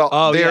lawyer.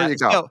 Well, there you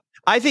go. So,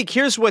 I think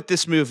here's what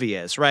this movie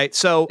is, right?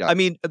 So, I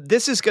mean,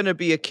 this is going to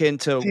be akin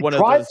to one of those. She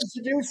tries to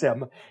seduce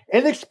him.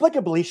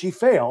 Inexplicably, she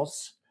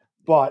fails,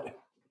 but...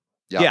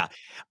 Yeah.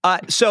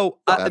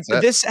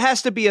 This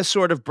has to be a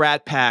sort of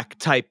Brat Pack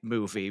type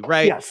movie,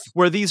 right? Yes.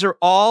 Where these are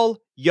all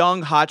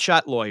young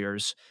hotshot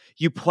lawyers.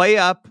 You play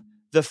up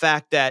the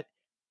fact that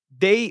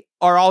they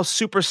are all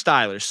super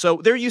stylish. So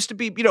there used to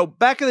be,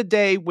 back in the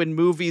day when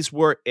movies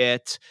were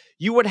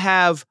you would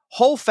have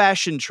whole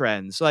fashion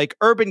trends like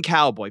urban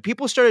cowboy.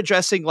 People started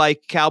dressing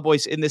like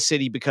cowboys in the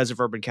city because of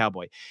urban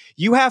cowboy.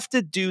 You have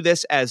to do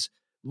this as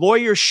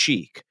lawyer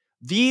chic.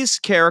 These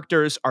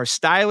characters are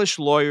stylish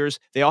lawyers.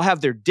 They all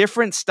have their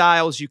different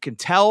styles. You can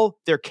tell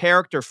their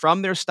character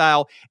from their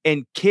style,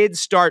 and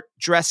kids start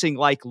dressing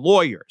like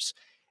lawyers.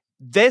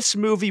 This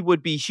movie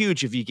would be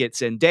huge if you get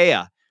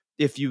Zendaya,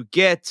 if you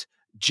get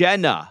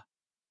Jenna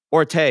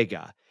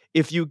Ortega,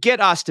 if you get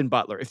Austin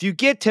Butler, if you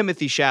get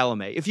Timothy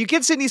Chalamet, if you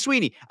get Sydney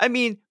Sweeney. I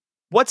mean,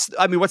 what's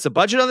the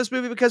budget on this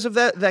movie because of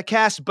that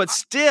cast? But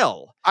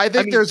still, I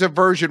think there's a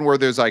version where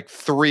there's like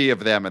 3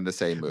 of them in the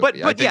same movie.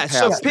 But yeah,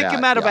 so pick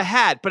them out of a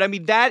hat. But I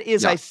mean, that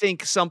is, I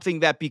think, something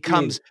that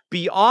becomes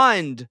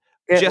beyond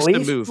just a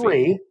movie.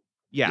 3.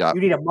 Yeah,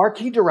 you need a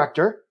marquee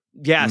director.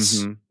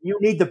 Yes, you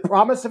need the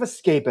promise of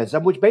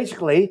escapism, which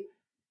basically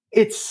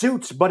it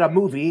suits but a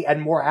movie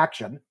and more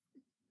action.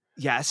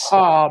 Yes.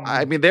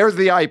 I mean, there's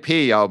the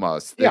IP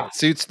almost. It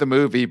suits the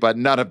movie, but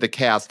none of the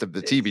cast of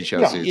the TV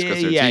show suits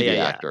because they're TV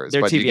actors.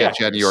 They're but TV you get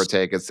actors. Jenny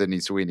Ortega, Sydney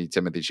Sweeney,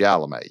 Timothy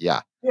Chalamet.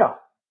 Yeah.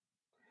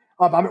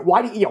 I mean,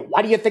 why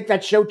do you think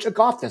that show took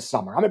off this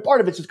summer? I mean, part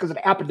of it's just because it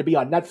happened to be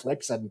on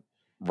Netflix, and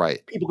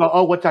people go,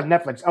 "Oh, what's on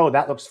Netflix? Oh,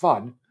 that looks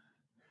fun."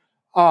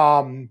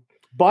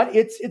 But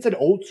it's an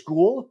old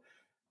school,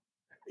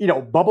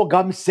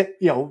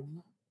 bubblegum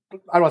I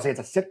don't want to say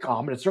it's a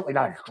sitcom, but it's certainly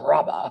not a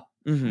drama.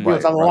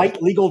 It's a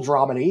light legal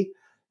dramedy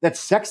that's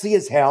sexy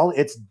as hell.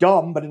 It's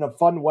dumb, but in a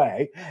fun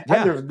way.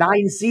 And there's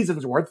 9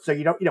 seasons worth, so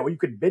you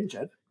could binge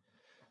it.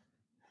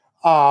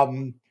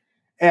 And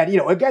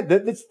again,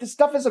 this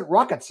stuff isn't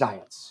rocket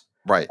science,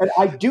 right? And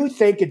I do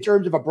think, in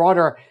terms of a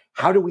broader,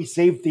 how do we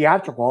save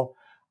theatrical?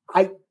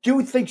 I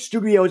do think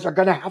studios are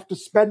going to have to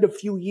spend a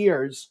few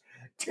years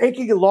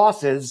taking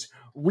losses,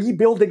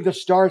 rebuilding the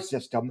star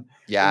system,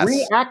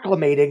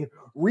 reacclimating,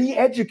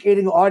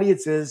 re-educating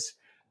audiences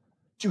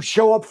to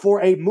show up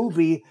for a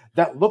movie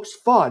that looks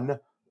fun,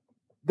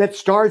 that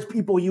stars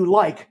people you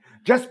like,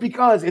 just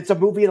because it's a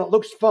movie that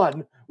looks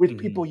fun with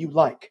people you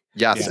like.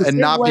 Yes, and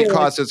not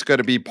because it's going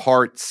to be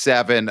part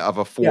 7 of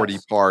a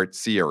 40-part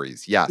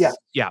series. Yes.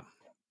 Yeah.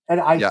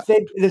 And I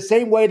think the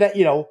same way that,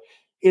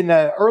 in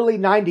the early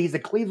 90s, the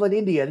Cleveland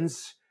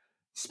Indians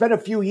spent a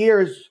few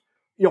years,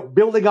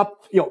 building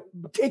up,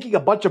 taking a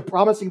bunch of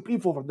promising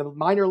people from the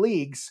minor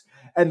leagues,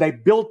 and they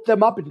built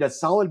them up into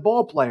solid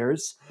ball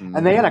players.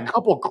 And they had a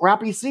couple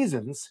crappy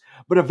seasons,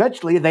 but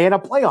eventually they had a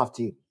playoff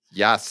team.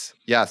 Yes.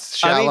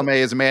 Chalamet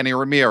is Manny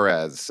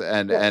Ramirez,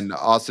 and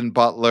Austin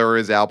Butler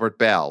is Albert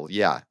Bell.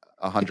 Yeah,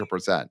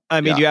 100%.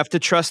 I mean, you have to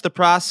trust the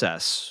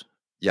process.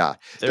 Yeah.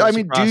 There's I a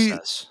mean,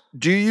 process.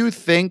 do you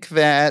think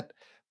that,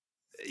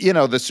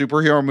 the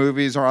superhero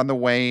movies are on the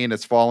wane,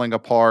 it's falling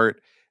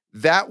apart?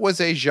 That was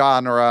a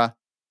genre,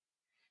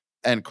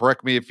 and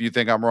correct me if you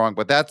think I'm wrong,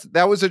 but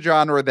that was a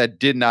genre that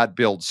did not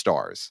build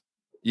stars.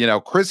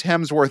 Chris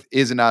Hemsworth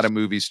is not a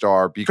movie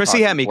star because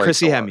he played Thor.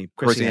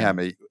 Chrissy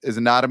Hemme is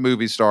not a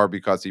movie star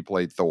because he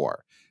played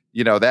Thor.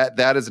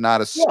 That is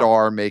not a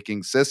star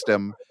making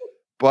system.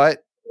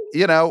 But,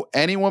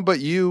 anyone but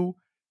you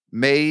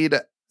made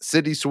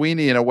Sydney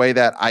Sweeney in a way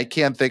that I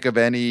can't think of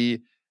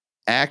any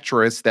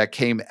actress that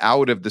came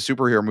out of the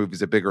superhero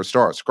movies a bigger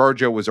star.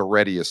 ScarJo was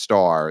already a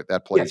star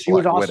that played She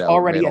was Black Widow.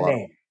 already a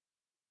name.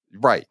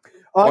 Right.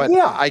 But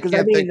I because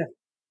can't think.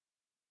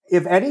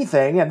 If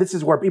anything, and this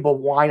is where people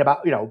whine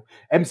about,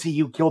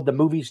 MCU killed the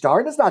movie star,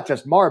 and it's not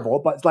just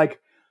Marvel, but it's like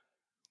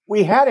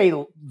we had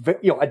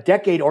a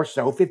decade or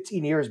so,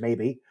 15 years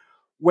maybe,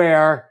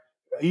 where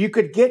you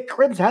could get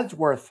Chris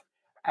Hemsworth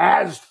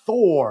as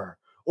Thor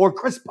or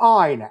Chris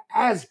Pine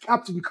as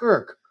Captain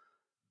Kirk,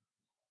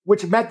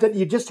 which meant that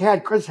you just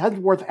had Chris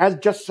Hemsworth as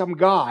just some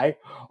guy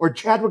or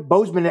Chadwick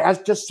Boseman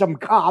as just some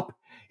cop.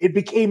 It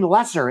became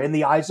lesser in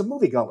the eyes of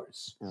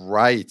moviegoers.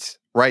 Right.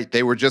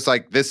 They were just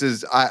like, this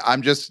is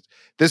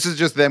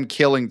just them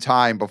killing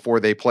time before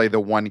they play the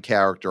one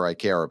character I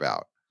care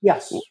about.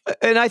 Yes.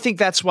 And I think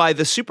that's why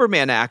the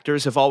Superman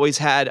actors have always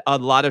had a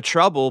lot of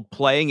trouble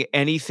playing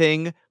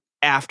anything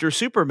after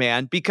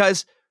Superman,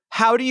 because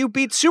how do you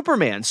beat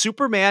Superman?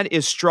 Superman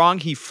is strong.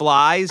 He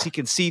flies. He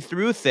can see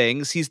through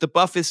things. He's the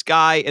buffest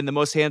guy and the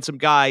most handsome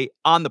guy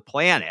on the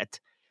planet.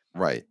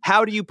 Right.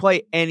 How do you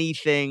play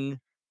anything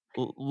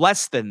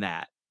less than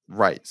that?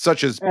 Right.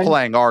 Such as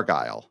playing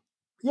Argyle.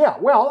 Yeah.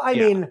 Well, I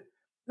mean,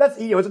 that's,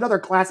 it's another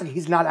classic.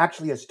 He's not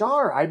actually a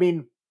star. I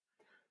mean,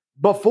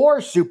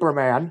 before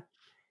Superman,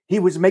 he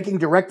was making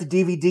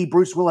direct-to-DVD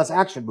Bruce Willis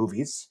action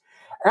movies.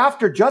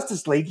 After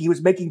Justice League, he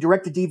was making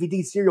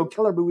direct-to-DVD serial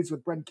killer movies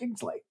with Brent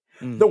Kingsley.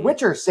 Mm-hmm. The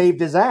Witcher saved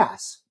his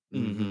ass.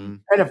 Mm-hmm.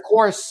 And of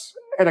course,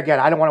 and again,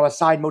 I don't want to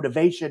assign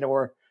motivation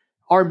or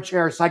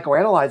armchair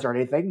psychoanalyze or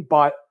anything,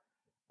 but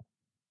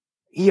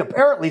he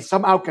apparently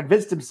somehow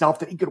convinced himself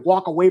that he could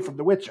walk away from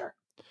The Witcher.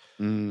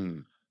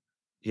 Mm.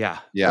 Yeah.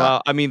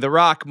 Well, I mean, The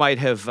Rock might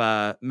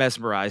have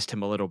mesmerized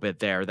him a little bit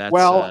there. That's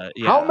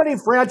how many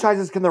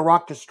franchises can The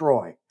Rock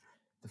destroy?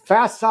 The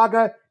Fast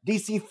Saga,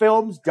 DC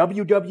Films,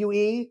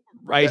 WWE.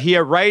 Right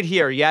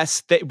here.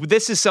 Yes.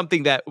 This is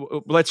something that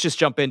let's just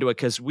jump into it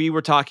because we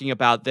were talking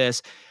about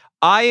this.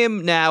 I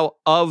am now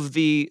of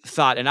the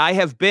thought, and I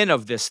have been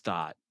of this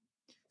thought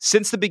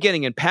since the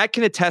beginning, and Pat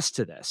can attest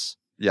to this.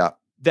 Yeah.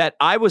 That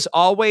I was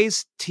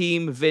always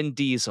team Vin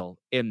Diesel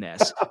in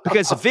this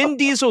because Vin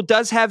Diesel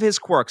does have his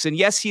quirks, and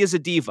yes, he is a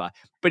diva,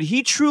 but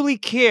he truly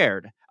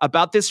cared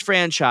about this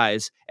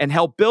franchise and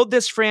helped build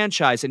this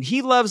franchise, and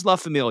he loves La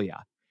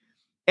Familia.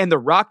 And The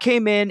Rock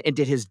came in and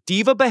did his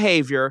diva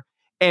behavior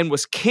and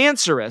was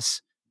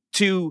cancerous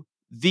to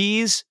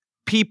these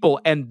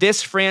people and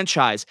this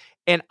franchise.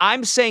 And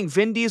I'm saying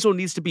Vin Diesel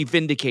needs to be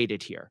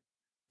vindicated here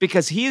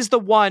because he is the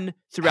one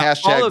throughout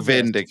all of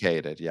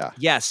vindicated, this. Yeah.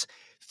 Yes.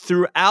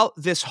 Throughout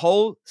this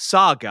whole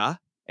saga,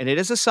 and it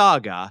is a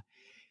saga,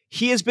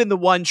 he has been the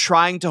one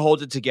trying to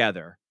hold it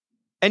together.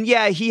 And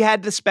yeah, he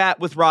had the spat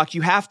with Rock.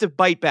 You have to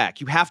bite back.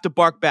 You have to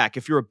bark back.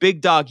 If you're a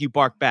big dog, you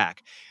bark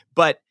back.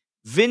 But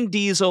Vin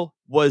Diesel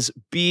was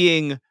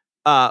being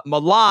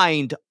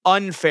maligned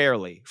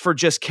unfairly for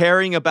just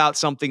caring about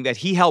something that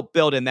he helped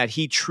build and that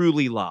he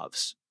truly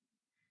loves.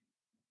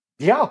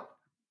 Yeah.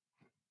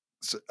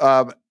 So,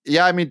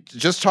 I mean,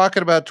 just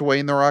talking about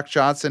Dwayne The Rock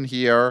Johnson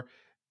here,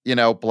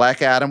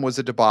 Black Adam was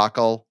a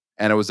debacle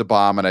and it was a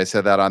bomb. And I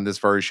said that on this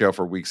very show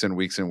for weeks and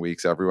weeks and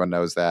weeks. Everyone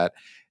knows that.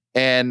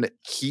 And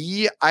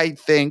he, I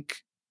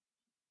think,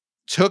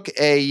 took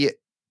a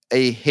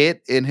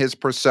hit in his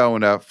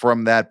persona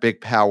from that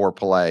big power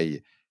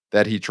play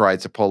that he tried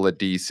to pull at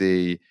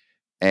DC.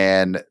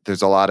 And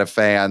there's a lot of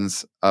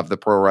fans of the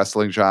pro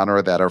wrestling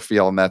genre that are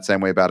feeling that same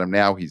way about him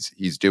now.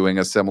 He's doing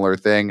a similar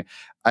thing.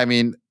 I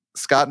mean,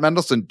 Scott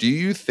Mendelson, do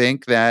you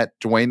think that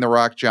Dwayne The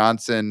Rock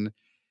Johnson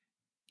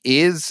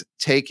is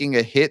taking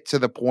a hit to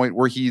the point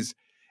where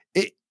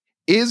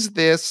is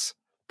this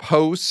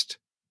post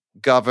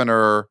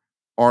Governor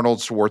Arnold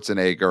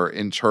Schwarzenegger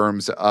in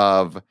terms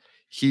of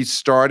he's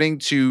starting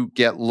to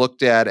get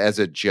looked at as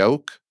a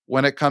joke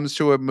when it comes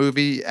to a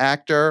movie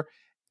actor?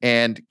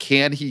 And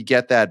can he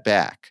get that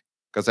back?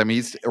 Because I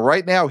mean,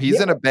 right now he's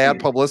in a bad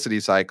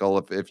publicity cycle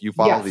if you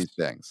follow these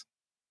things.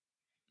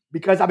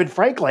 Because I mean,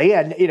 frankly,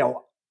 and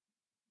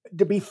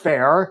to be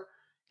fair,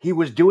 he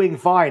was doing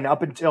fine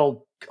up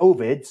until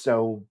COVID.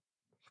 So,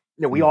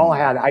 we all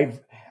had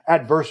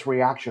adverse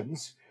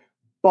reactions.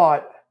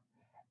 But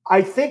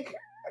I think,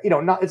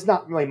 it's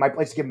not really my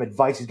place to give him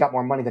advice. He's got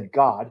more money than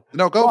God.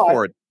 No, go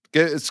for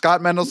it.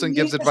 Scott Mendelson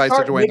gives advice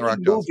to Dwayne The Rock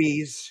Johnson.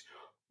 Movies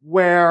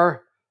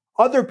where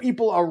other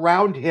people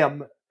around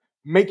him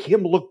make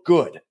him look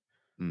good.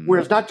 Where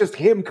it's not just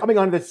him coming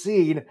onto the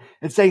scene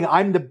and saying,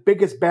 I'm the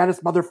biggest,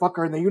 baddest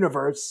motherfucker in the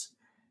universe.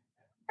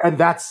 And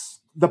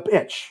that's the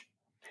pitch.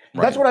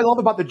 That's what I love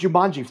about the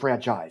Jumanji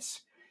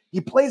franchise. He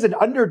plays an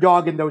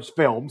underdog in those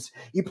films.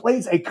 He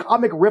plays a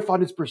comic riff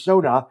on his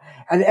persona,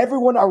 and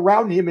everyone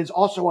around him is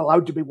also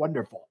allowed to be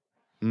wonderful.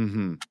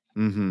 Mm-hmm.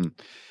 Mm-hmm.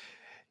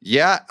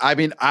 Yeah, I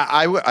mean,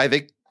 I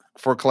think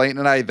for Clayton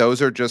and I,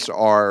 those are just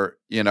our,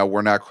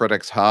 we're not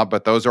critics,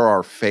 but those are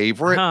our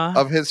favorite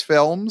of his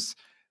films.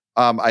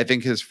 I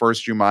think his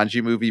first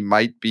Jumanji movie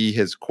might be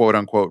his quote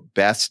unquote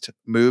best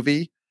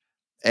movie.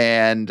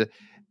 And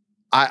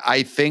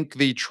I think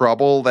the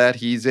trouble that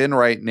he's in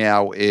right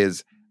now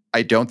is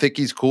I don't think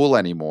he's cool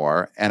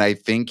anymore. And I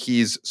think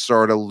he's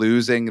sort of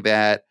losing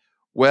that,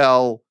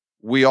 well,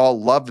 we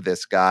all love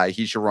this guy.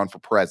 He should run for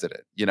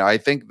president. I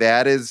think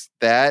that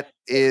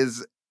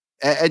is,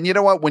 and you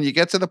know what? When you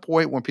get to the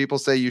point when people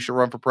say you should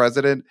run for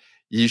president,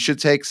 you should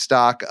take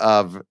stock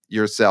of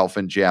yourself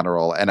in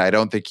general. And I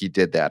don't think he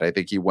did that. I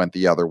think he went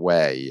the other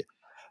way.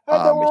 There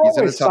were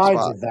always signs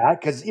of that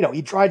because,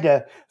 he tried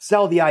to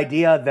sell the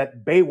idea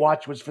that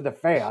Baywatch was for the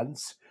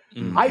fans.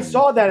 Mm-hmm. I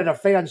saw that at a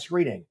fan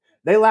screening.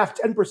 They laughed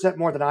 10%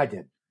 more than I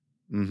did.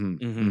 Mm-hmm.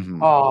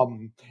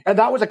 Mm-hmm. And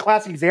that was a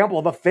classic example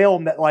of a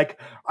film that, like,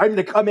 I'm going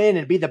to come in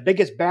and be the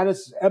biggest,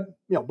 baddest,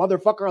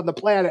 motherfucker on the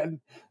planet, and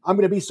I'm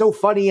going to be so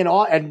funny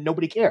and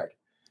nobody cared.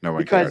 No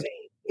one because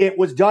cared. It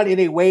was done in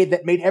a way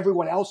that made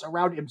everyone else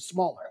around him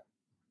smaller.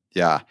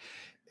 Yeah.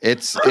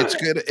 It's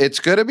good. It's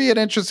going to be an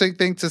interesting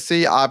thing to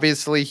see.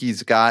 Obviously,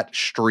 he's got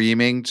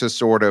streaming to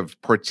sort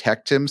of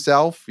protect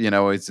himself.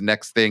 His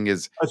next thing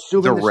is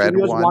assuming the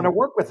studios want to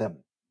work with him.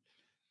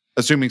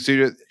 Assuming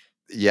studios,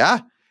 yeah.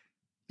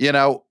 Is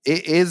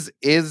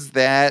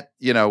that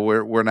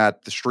we're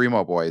not the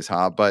Streamo boys,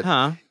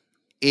 but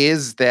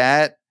is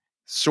that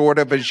sort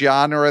of a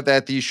genre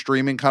that these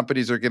streaming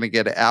companies are going to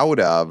get out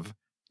of?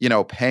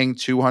 Paying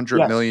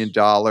 $200 million.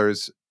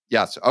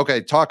 Yes.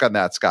 Okay. Talk on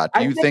that, Scott.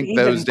 Do you think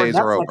those days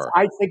are over?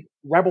 I think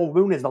Rebel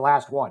Moon is the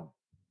last one.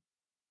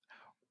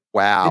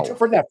 Wow.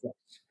 For Netflix.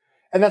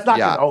 And that's not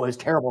because,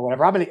 it's terrible or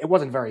whatever. I mean, it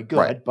wasn't very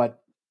good,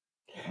 but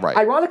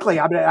ironically,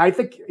 I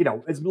think,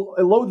 as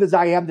loath as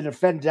I am to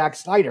defend Zack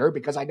Snyder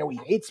because I know he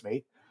hates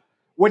me,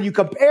 when you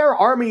compare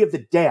Army of the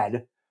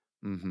Dead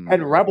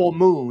and Rebel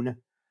Moon,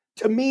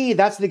 to me,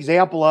 that's an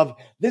example of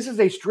this is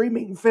a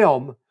streaming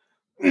film,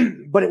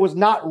 but it was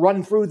not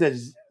run through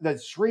the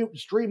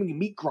streaming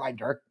meat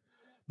grinder.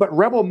 But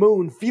Rebel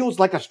Moon feels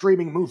like a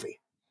streaming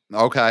movie.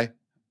 Okay.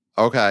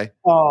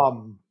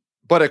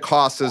 But it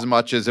costs as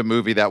much as a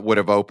movie that would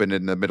have opened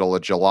in the middle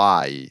of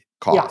July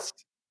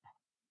cost.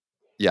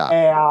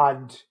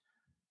 Yeah.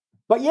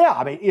 But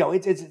I mean,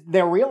 it's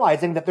they're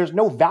realizing that there's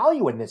no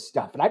value in this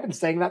stuff. And I've been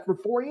saying that for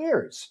 4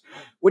 years.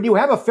 When you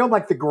have a film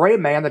like The Gray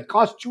Man that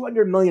costs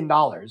 $200 million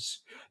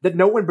that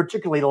no one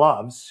particularly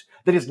loves,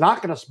 that is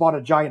not going to spawn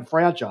a giant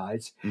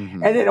franchise,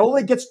 and it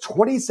only gets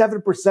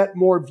 27%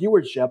 more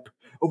viewership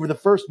over the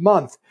first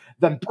month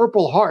than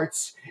Purple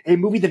Hearts, a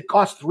movie that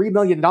cost $3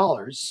 million.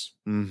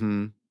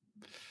 Mm-hmm.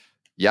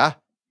 Yeah.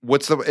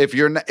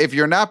 If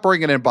you're not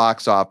bringing in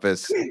box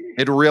office,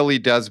 it really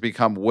does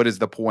become, what is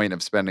the point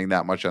of spending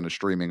that much on a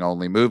streaming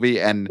only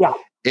movie? And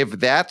if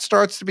that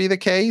starts to be the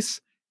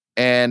case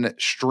and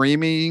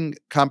streaming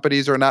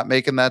companies are not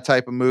making that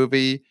type of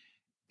movie,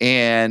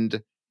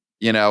 and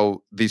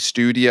the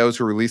studios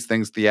who release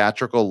things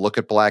theatrical look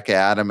at Black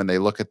Adam and they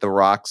look at The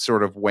Rock's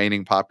sort of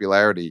waning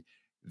popularity,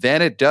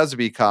 then it does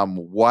become,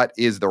 what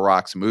is The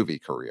Rock's movie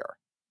career?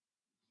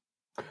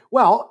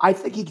 Well, I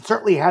think he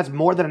certainly has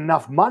more than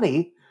enough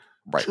money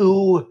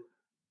to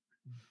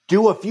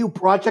do a few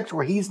projects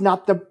where he's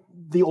not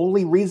the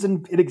only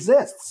reason it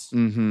exists.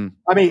 Mm-hmm.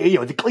 I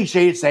mean, the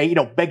cliche to say,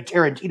 beg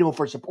Tarantino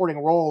for a supporting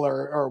role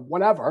or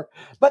whatever.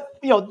 But,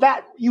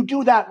 that you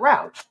do that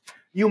route.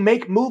 You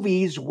make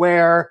movies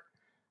where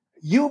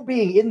you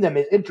being in them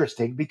is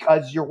interesting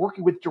because you're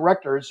working with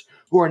directors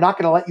who are not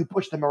going to let you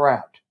push them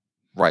around.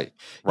 Right.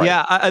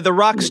 Yeah, The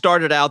Rock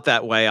started out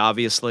that way,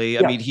 obviously.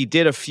 I mean, he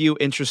did a few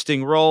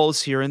interesting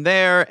roles here and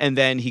there, and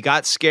then he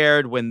got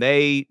scared when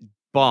they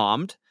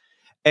bombed.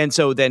 And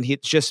so then he's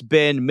just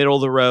been middle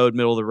of the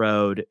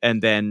road,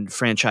 and then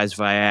franchise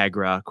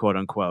Viagra, quote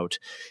unquote.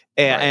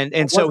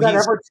 And so was that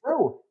ever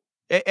true?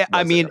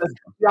 I mean,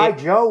 G.I.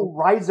 Joe,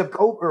 Rise of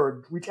Cobra,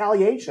 or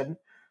Retaliation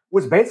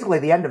was basically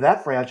the end of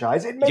that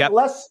franchise. It made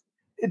less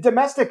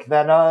domestic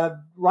than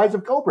Rise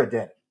of Cobra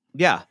did.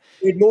 Yeah.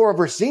 It made more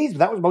overseas, but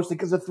that was mostly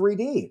because of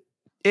 3D.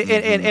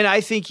 And I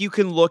think you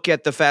can look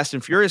at the Fast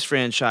and Furious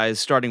franchise,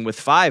 starting with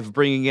 5,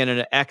 bringing in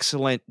an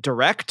excellent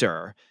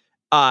director,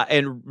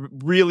 and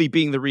really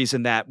being the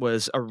reason that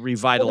was a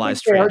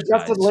revitalized franchise.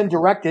 Justin Lin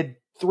directed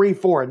 3,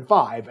 4, and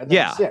 5, and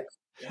then 6.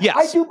 Yes.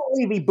 I do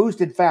believe he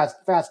boosted Fast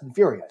and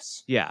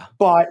Furious. Yeah.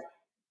 But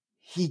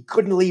he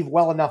couldn't leave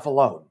well enough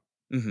alone.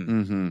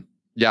 Mm-hmm. Mm-hmm.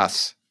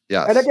 Yes.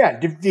 Yes. And again,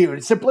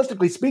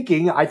 simplistically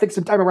speaking, I think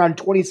sometime around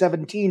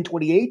 2017,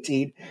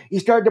 2018, he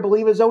started to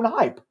believe his own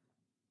hype.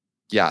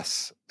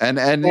 Yes. And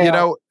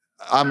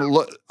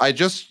I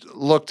just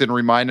looked and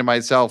reminded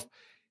myself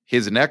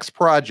his next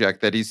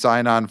project that he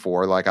signed on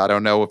for, like, I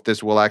don't know if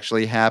this will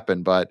actually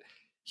happen, but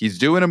he's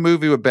doing a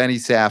movie with Benny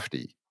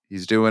Safdie.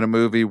 He's doing a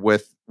movie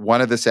with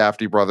one of the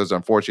Safdie brothers,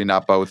 unfortunately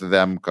not both of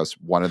them, because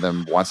one of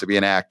them wants to be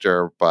an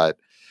actor, but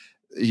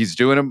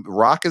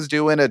Rock is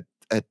doing a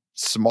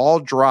small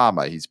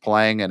drama. He's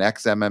playing an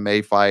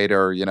ex-MMA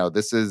fighter.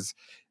 This is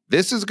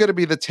going to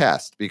be the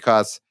test,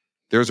 because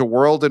there's a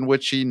world in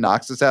which he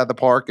knocks us out of the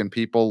park and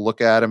people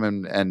look at him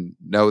and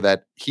know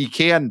that he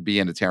can be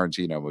in a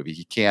Tarantino movie.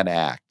 He can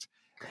act.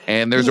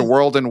 And there's a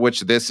world in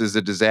which this is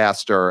a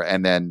disaster,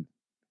 and then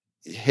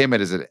him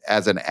as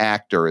an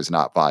actor is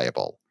not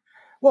viable.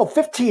 Well,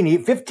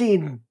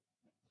 15,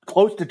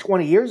 close to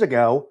 20 years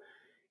ago,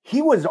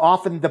 he was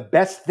often the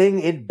best thing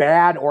in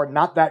bad or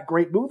not that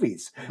great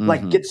movies,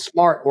 like Get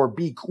Smart or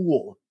Be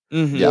Cool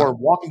or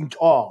Walking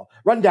Tall.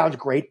 Rundown's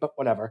great, but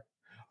whatever.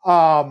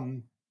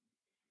 And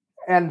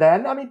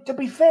then, to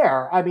be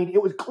fair,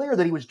 it was clear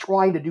that he was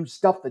trying to do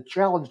stuff that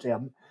challenged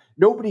him.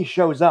 Nobody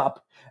shows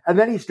up. And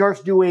then he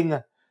starts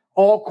doing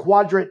all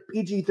quadrant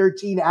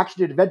PG-13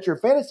 action adventure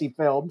fantasy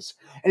films,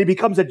 and he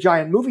becomes a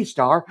giant movie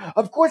star.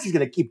 Of course he's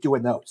going to keep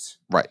doing those.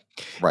 Right.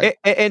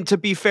 And to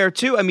be fair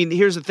too,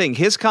 here's the thing.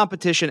 His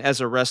competition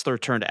as a wrestler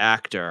turned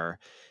actor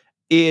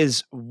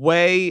is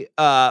way,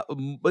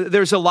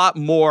 there's a lot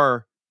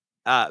more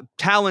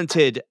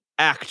talented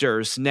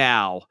actors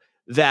now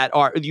that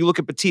are, you look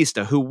at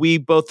Batista, who we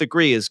both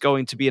agree is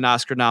going to be an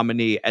Oscar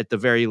nominee at the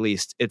very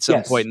least at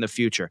some point in the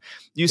future.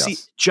 You see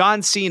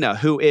John Cena,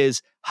 who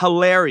is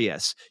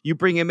hilarious. You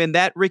bring him in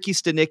that Ricky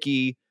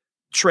Stenicki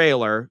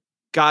trailer.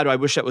 God, I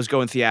wish that was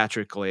going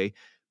theatrically,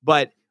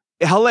 but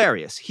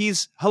hilarious.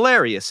 He's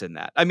hilarious in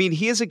that.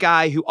 He is a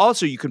guy who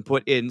also you can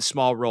put in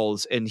small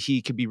roles and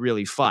he can be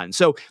really fun.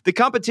 So the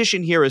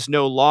competition here is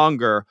no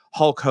longer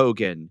Hulk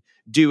Hogan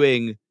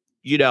doing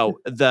the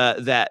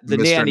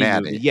nanny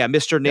movie. Yeah,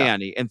 Mr.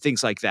 Nanny and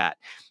things like that.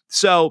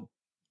 So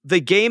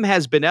the game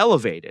has been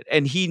elevated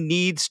and he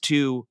needs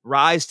to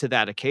rise to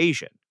that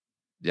occasion.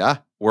 Yeah,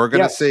 we're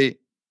going to see.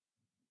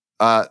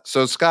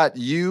 So Scott,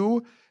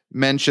 you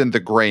mentioned The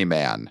Gray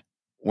Man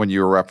when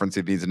you were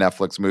referencing these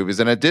Netflix movies,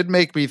 and it did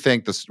make me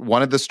think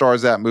one of the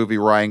stars of that movie,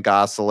 Ryan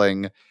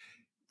Gosling,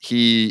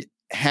 he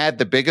had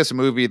the biggest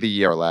movie of the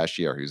year last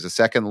year. He was the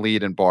second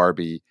lead in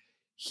Barbie.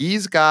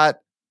 He's got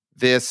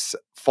this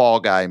Fall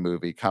Guy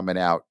movie coming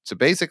out to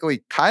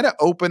basically kind of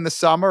open the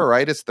summer,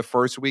 right? It's the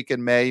first week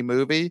in May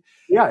movie.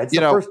 Yeah, it's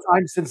the first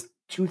time since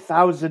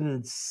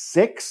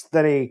 2006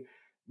 that a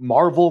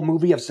Marvel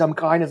movie of some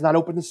kind has not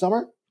opened the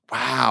summer.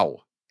 Wow.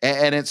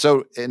 And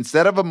so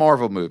instead of a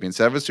Marvel movie,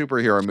 instead of a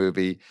superhero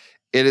movie,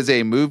 it is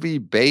a movie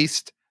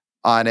based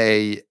on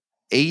a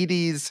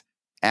 80s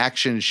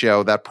action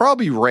show that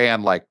probably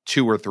ran like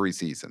 2 or 3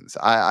 seasons.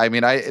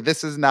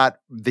 This is not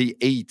the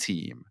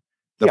A-Team.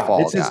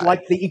 This is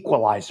like The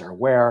Equalizer,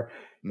 where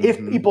if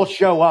people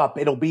show up,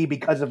 it'll be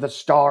because of the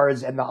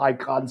stars and the high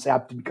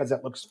concept, because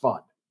it looks fun.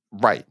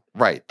 Right.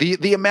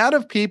 The amount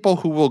of people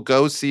who will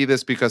go see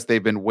this because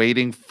they've been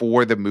waiting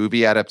for the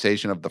movie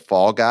adaptation of The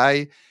Fall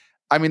Guy,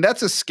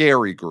 that's a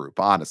scary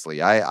group,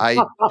 honestly. I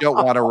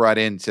don't want to run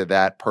into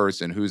that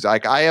person who's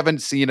like, I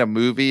haven't seen a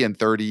movie in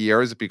 30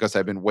 years because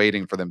I've been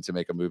waiting for them to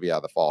make a movie out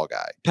of The Fall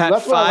Guy. Pat,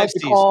 that's what I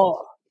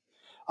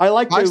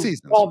like to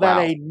call that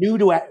a new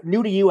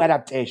to you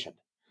adaptation.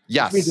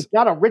 Yes. Which means it's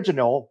not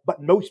original,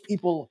 but most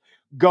people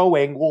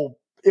going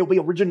it'll be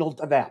original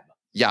to them.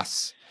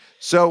 Yes.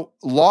 So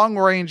long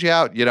range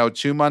out,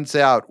 2 months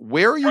out,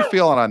 where are you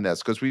feeling on this?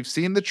 Because we've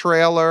seen the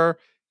trailer.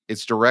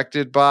 It's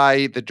directed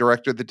by the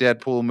director of the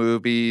Deadpool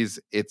movies.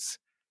 It's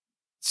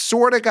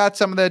sort of got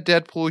some of that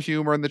Deadpool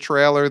humor in the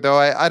trailer, though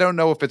I don't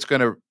know if it's going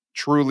to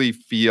truly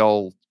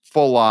feel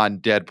full on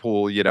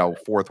Deadpool,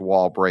 fourth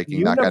wall breaking.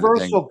 Universal that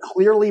kind of thing.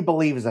 Clearly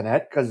believes in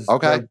it because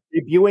they're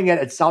debuting it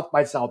at South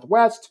by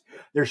Southwest.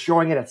 They're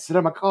showing it at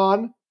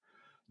CinemaCon.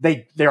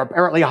 They're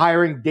apparently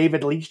hiring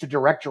David Leitch to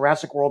direct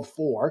Jurassic World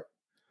 4.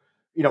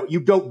 You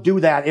don't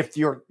do that if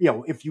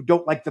if you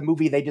don't like the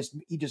movie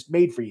he just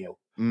made for you.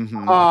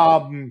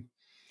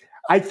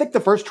 I think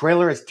the first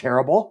trailer is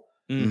terrible.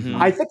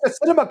 I think the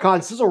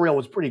CinemaCon sizzle reel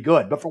was pretty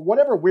good, but for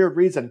whatever weird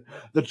reason,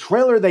 the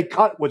trailer they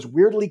cut was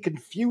weirdly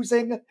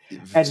confusing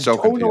and so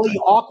tonally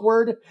confusing.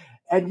 awkward,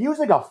 and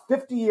using a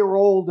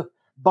 50-year-old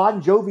Bon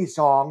Jovi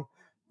song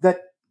that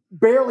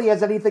barely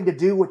has anything to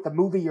do with the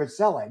movie you're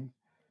selling.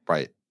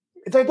 Right.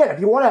 It's again, if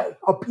you want to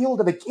appeal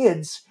to the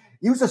kids,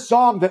 use a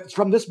song that's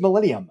from this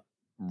millennium.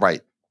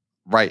 Right.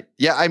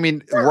 Yeah,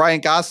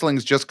 Ryan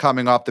Gosling's just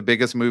coming off the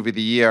biggest movie of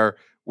the year,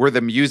 where the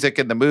music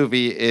in the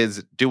movie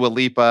is Dua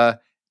Lipa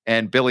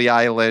and Billie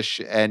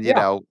Eilish and,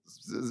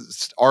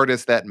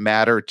 artists that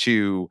matter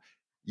to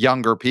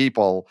younger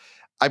people.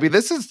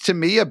 This is, to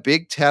me, a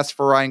big test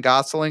for Ryan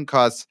Gosling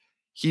because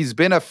he's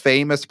been a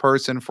famous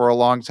person for a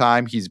long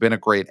time. He's been a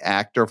great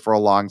actor for a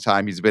long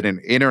time. He's been an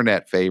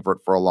internet favorite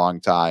for a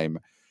long time.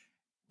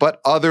 But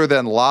other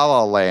than La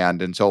La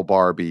Land until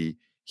Barbie,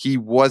 he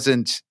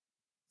wasn't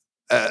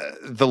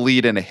the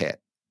lead in a hit.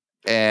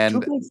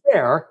 And to be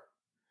fair,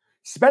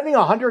 spending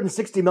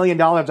 $160 million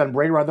on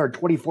Blade Runner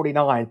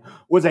 2049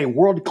 was a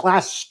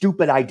world-class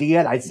stupid idea,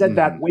 and I said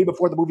that way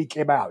before the movie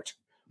came out.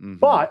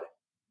 But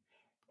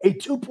a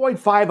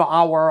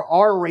 2.5-hour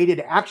R-rated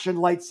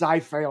action-light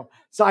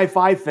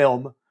sci-fi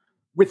film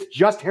with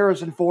just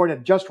Harrison Ford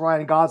and just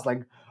Ryan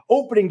Gosling,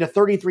 opening to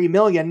 $33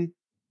 million.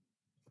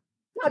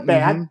 Not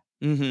bad.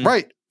 Mm-hmm.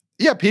 Right.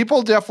 Yeah,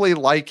 people definitely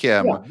like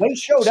him. Yeah, they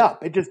showed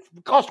up. It just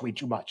cost way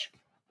too much.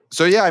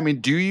 So, yeah, I mean,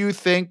 do you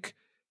think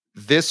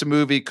this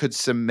movie could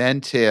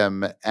cement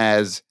him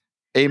as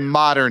a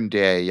modern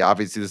day,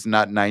 obviously this is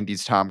not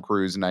 90s Tom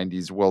Cruise,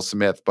 90s Will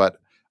Smith, but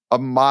a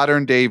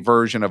modern day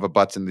version of a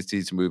butts in the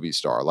seats movie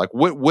star? Like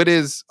what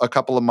is, a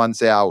couple of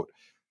months out,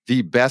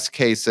 the best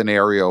case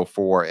scenario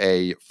for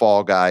a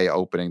Fall Guy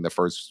opening the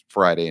first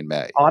Friday in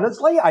May?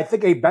 Honestly, I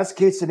think a best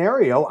case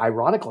scenario,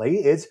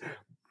 ironically, is,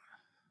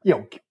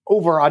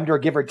 over under,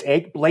 give or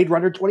take, Blade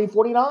Runner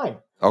 2049.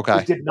 Okay.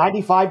 Which did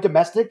 95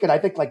 domestic and I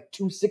think like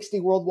 260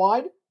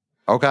 worldwide.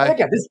 Okay. And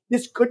again,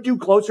 this could do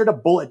closer to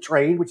Bullet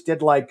Train, which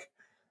did like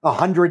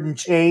 100 and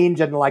change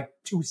and like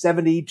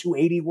 270,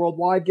 280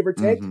 worldwide, give or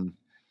take. Mm-hmm.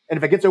 And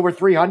if it gets over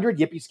 300,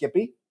 yippee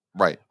skippy.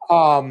 Right.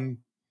 And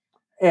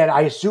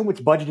I assume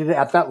it's budgeted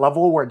at that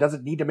level where it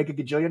doesn't need to make $1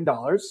 gajillion.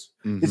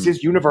 Mm-hmm. This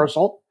is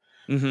Universal.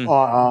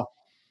 Mm-hmm.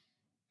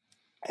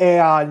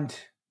 And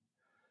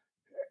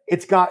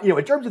it's got,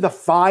 in terms of the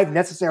 5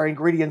 necessary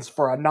ingredients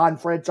for a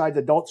non-franchise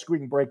adult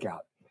screen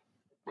breakout,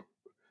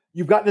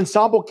 you've got an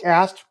ensemble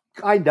cast,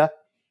 kinda.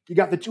 You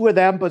got the 2 of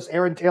them, plus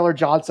Aaron Taylor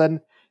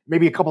Johnson,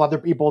 maybe a couple other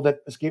people that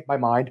escaped my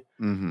mind.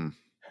 Mm-hmm.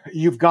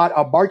 You've got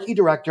a marquee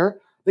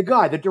director, the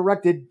guy that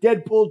directed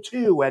Deadpool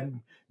 2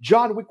 and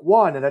John Wick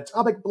 1 and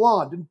Atomic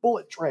Blonde and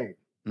Bullet Train.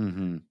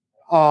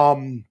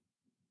 Mm-hmm.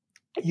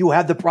 You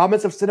have the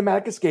promise of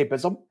cinematic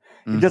escapism.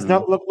 It does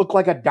not look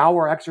like a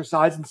dour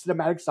exercise in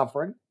cinematic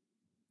suffering.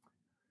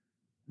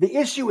 The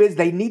issue is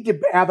they need to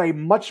have a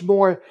much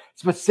more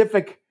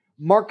specific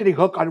marketing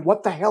hook on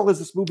what the hell is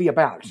this movie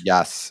about.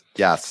 Yes.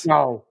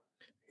 No.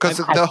 Because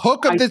the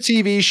hook of the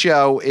TV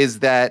show is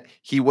that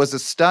he was a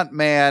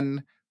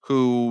stuntman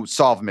who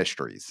solved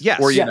mysteries. Yes.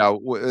 Or,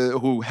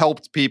 who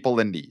helped people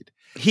in need.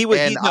 He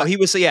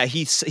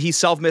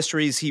solved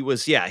mysteries. He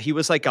was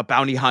like a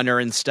bounty hunter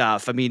and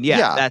stuff. I mean,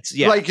 that's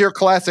like your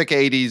classic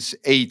 80s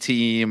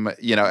A-Team,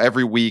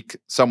 every week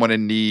someone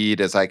in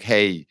need is like,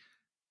 hey,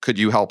 could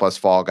you help us,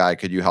 Fall Guy?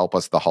 Could you help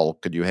us, the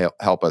Hulk? Could you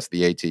help us,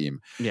 the A-Team?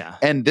 Yeah.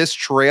 And this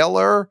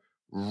trailer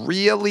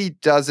really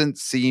doesn't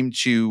seem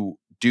to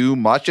do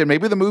much, and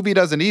maybe the movie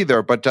doesn't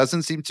either, but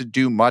doesn't seem to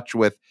do much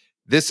with,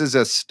 this is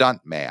a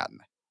stunt man,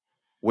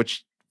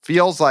 which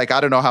feels like, I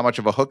don't know how much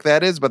of a hook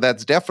that is, but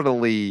that's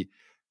definitely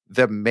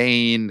the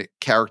main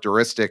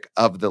characteristic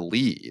of the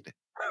lead.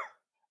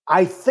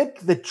 I think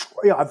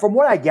from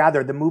what I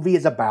gather, the movie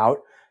is about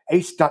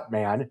a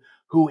stuntman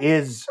who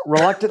is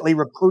reluctantly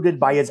recruited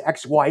by his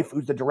ex-wife,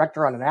 who's the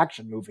director on an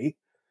action movie,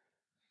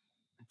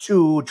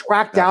 to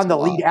track down the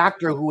lead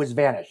actor who has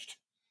vanished.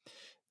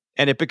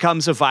 And it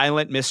becomes a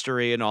violent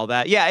mystery and all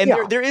that. Yeah,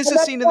 and there is a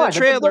scene in the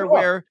trailer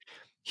where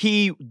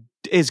he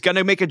is going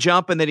to make a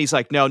jump, and then he's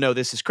like, no,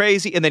 this is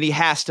crazy, and then he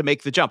has to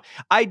make the jump.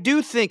 I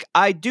do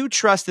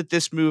trust that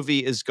this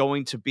movie is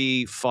going to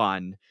be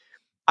fun.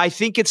 I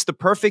think it's the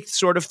perfect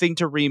sort of thing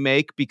to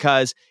remake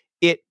because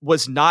it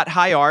was not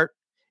high art.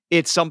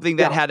 It's something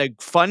that had a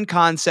fun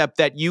concept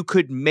that you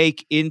could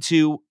make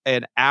into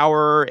an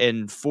hour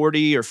and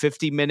 40 or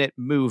 50-minute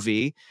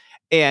movie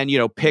and,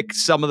 pick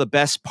some of the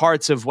best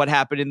parts of what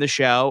happened in the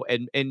show.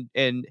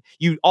 And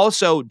you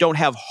also don't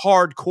have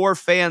hardcore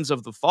fans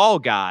of the Fall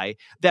Guy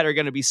that are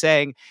going to be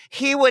saying,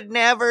 he would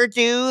never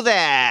do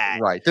that.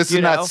 Right. This is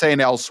not saying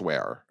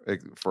Elsewhere,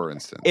 for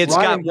instance.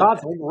 Ryan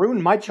Gosling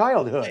ruined my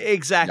childhood.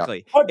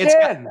 Exactly. Yep.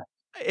 Again.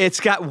 It's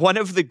got one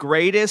of the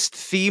greatest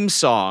theme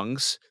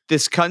songs,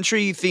 this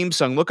country theme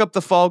song. Look up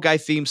the Fall Guy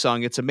theme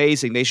song. It's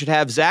amazing. They should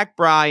have Zach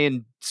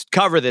Bryan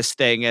cover this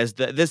thing as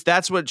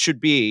that's what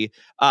should be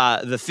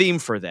the theme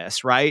for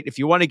this, right? If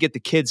you want to get the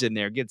kids in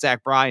there, get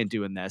Zach Bryan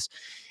doing this.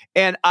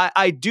 And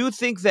I do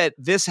think that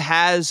this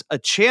has a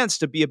chance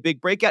to be a big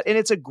breakout, and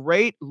it's a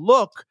great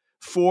look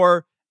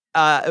for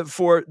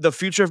the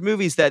future of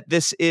movies, that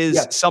this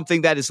is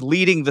something that is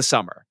leading the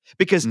summer,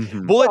 because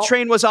Bullet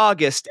Train was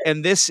August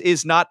and this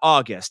is not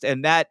August,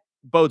 and that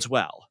bodes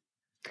well.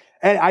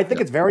 And I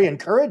think it's very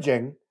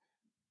encouraging.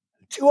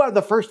 2 out of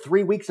the first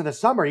 3 weeks of the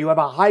summer, you have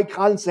a high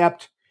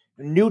concept,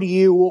 new to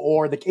you,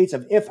 or the case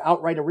of If,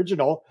 outright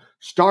original,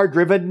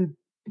 star-driven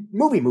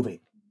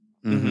movie.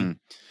 Mm-hmm.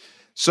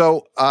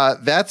 So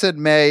that's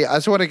in May. I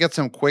just want to get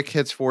some quick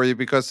hits for you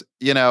because,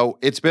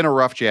 it's been a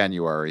rough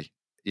January.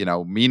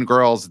 Mean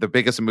Girls, the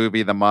biggest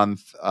movie of the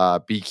month,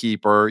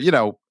 Beekeeper,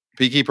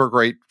 Beekeeper,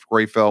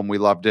 great film. We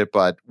loved it.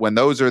 But when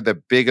those are the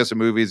biggest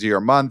movies of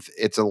your month,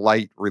 it's a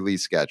light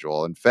release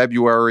schedule. In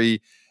February,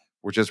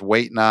 we're just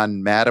waiting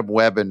on Madam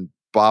Web and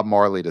Bob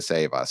Marley to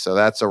save us. So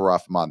that's a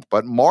rough month.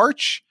 But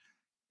March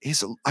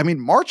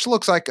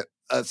looks like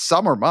a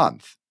summer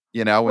month,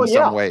 in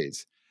some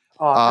ways.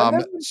 And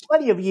there's been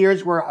plenty of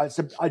years where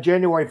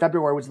January,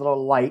 February was a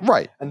little light.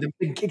 Right. And then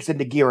it kicks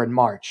into gear in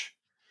March.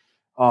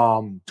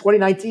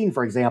 2019,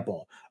 for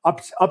example,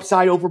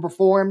 Upside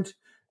overperformed,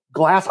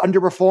 Glass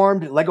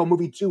underperformed, Lego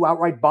Movie 2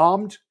 outright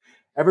bombed,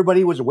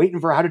 everybody was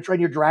waiting for How to Train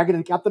Your Dragon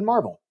and Captain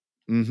Marvel.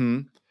 Mm-hmm.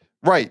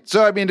 Right.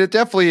 So, I mean,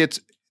 it's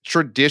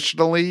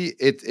traditionally,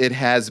 it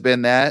has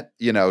been that,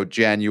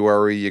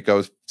 January, you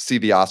go see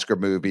the Oscar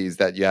movies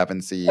that you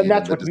haven't seen. And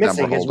that's what's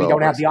missing is we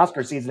don't have the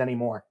Oscar season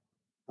anymore.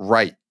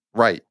 Right.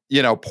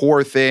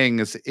 Poor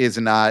Things is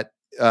not,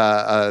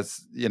 La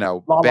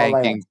La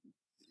banking. Land.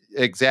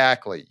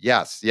 Exactly.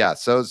 Yes.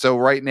 So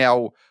right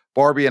now,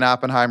 Barbie and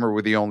Oppenheimer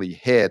were the only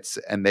hits,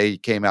 and they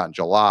came out in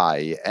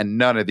July, and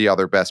none of the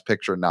other Best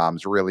Picture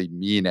noms really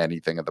mean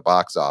anything at the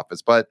box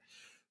office. But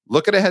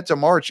looking ahead to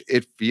March,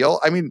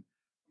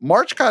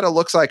 March kind of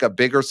looks like a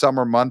bigger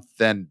summer month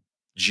than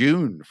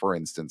June, for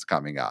instance,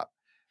 coming up.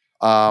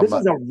 This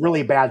is a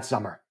really bad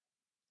summer.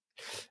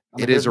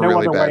 It is a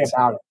really bad way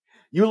about it.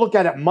 You look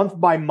at it month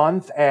by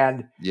month,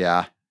 and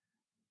yeah,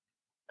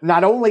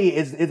 not only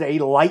is it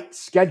a light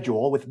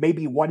schedule with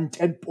maybe one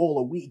tentpole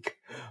a week,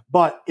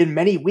 but in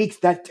many weeks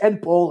that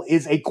tentpole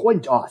is a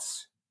coin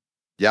toss.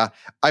 Yeah,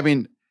 I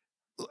mean,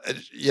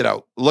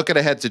 looking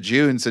ahead to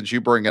June, since you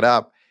bring it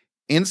up,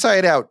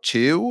 Inside Out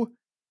 2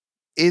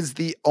 is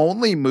the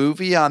only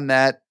movie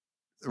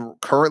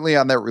currently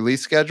on that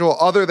release schedule,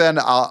 other than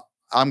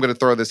I'm going to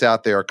throw this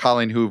out there,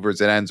 Colleen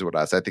Hoover's It Ends With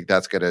Us. I think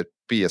that's going to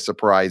be a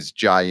surprise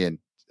giant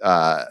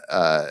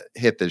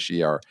hit this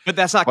year. But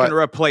that's not going to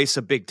replace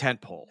a big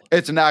tentpole.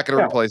 It's not going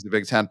to replace the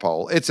big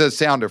tentpole. It's a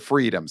Sound of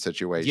Freedom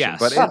situation. Yes.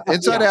 But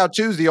Inside Out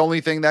 2 is the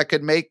only thing that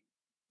could make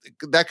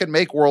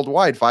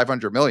worldwide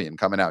 $500 million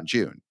coming out in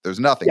June. There's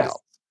nothing else.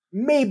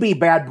 Maybe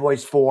Bad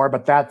Boys 4,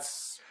 but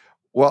that's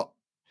what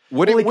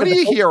are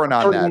you hearing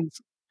on that?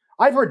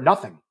 I've heard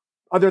nothing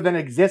other than it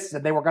exists,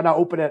 and they were going to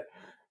open it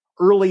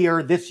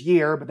earlier this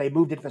year, but they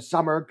moved it to the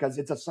summer because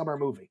it's a summer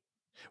movie.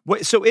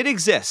 Wait, so it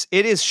exists.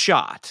 It is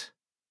shot.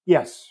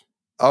 Yes.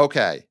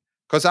 Okay.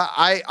 Because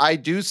I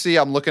do see,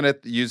 I'm looking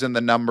at using the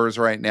numbers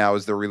right now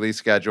as the release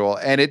schedule,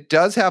 and it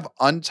does have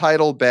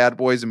Untitled Bad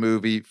Boys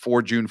movie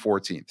for June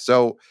 14th.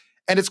 So,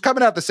 and it's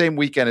coming out the same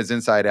weekend as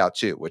Inside Out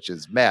 2, which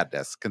is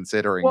madness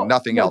considering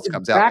nothing else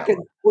comes out.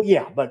 Well,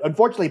 yeah, but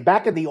unfortunately,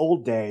 back in the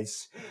old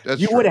days,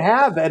 you would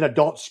have an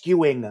adult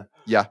skewing,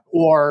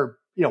 or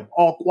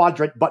all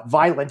quadrant but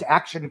violent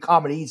action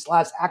comedy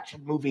 /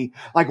 action movie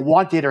like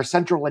Wanted or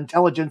Central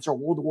Intelligence or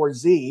World War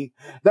Z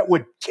that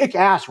would kick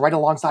ass right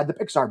alongside the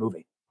Pixar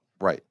movie.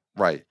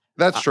 Right.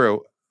 That's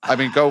true. I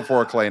mean, go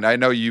for it, Clayton. I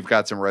know you've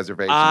got some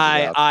reservations.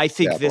 I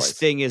think this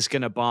thing is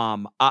going to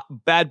bomb.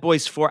 Bad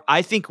Boys 4.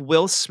 I think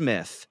Will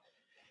Smith,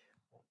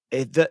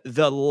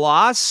 the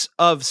loss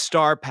of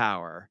star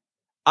power.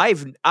 I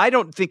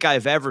don't think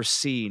I've ever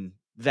seen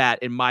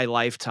that in my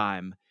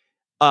lifetime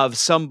of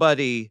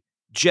somebody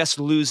just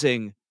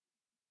losing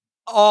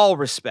all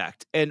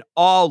respect and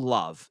all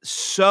love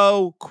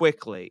so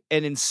quickly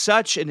and in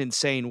such an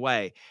insane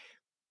way.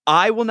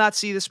 I will not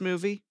see this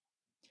movie.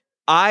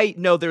 I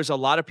know there's a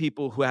lot of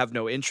people who have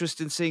no interest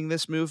in seeing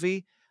this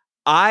movie.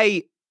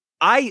 Would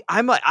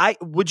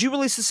you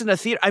release this in a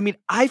theater? I mean,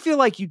 I feel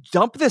like you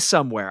dump this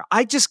somewhere.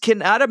 I just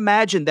cannot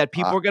imagine that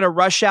people are going to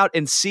rush out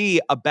and see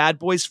a Bad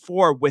Boys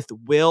 4 with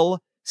Will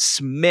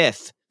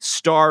Smith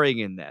starring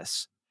in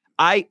this.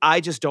 I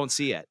just don't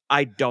see it.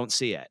 I don't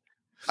see it.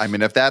 I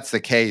mean, if that's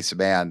the case,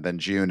 man, then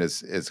June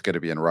is going to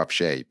be in rough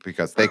shape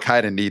because they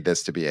kind of need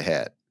this to be a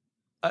hit.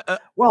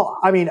 Well,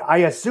 I mean, I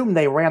assume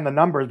they ran the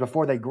numbers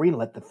before they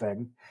greenlit the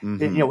thing.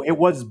 Mm-hmm. It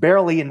was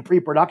barely in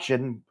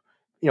pre-production,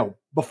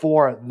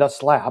 before the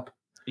slap.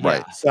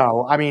 Right.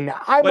 So, I mean,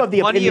 I'm of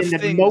the opinion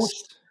that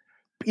most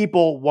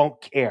people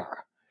won't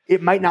care.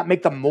 It might not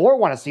make them more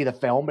want to see the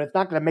film, but it's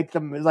not going to make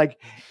them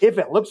if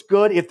it looks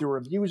good, if the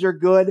reviews are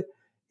good,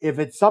 if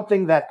it's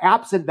something that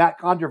absent that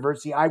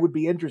controversy, I would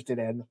be interested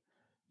in,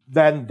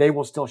 then they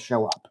will still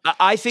show up.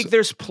 I think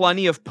there's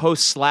plenty of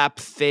post-slap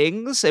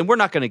things, and we're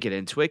not going to get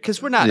into it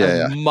because we're not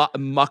a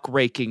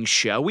muckraking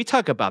show. We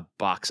talk about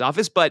box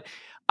office, but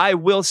I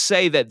will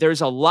say that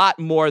there's a lot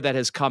more that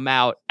has come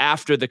out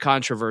after the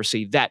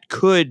controversy that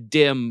could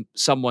dim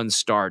someone's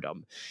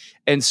stardom.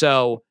 And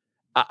so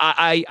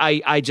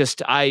I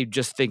just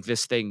think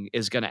this thing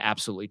is going to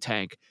absolutely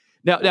tank.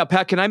 Now,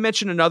 Pat, can I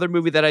mention another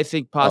movie that I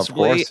think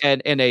possibly,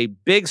 and a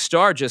big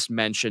star just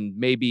mentioned,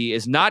 maybe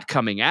is not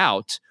coming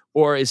out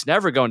or is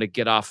never going to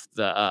get off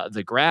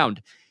the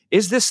ground,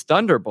 is this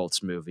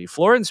Thunderbolts movie.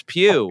 Florence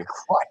Pugh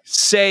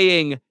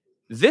saying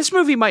this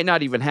movie might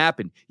not even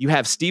happen. You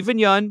have Stephen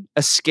Yeun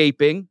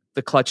escaping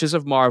the clutches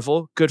of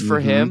Marvel. Good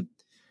for him.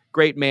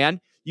 Great man.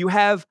 You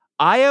have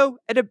Ayo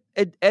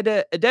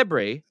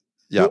Edebiri,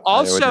 who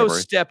also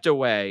stepped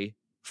away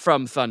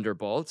from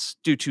Thunderbolts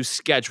due to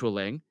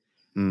scheduling.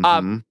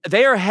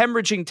 They are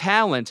hemorrhaging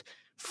talent.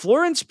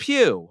 Florence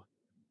Pugh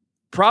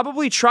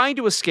probably trying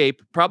to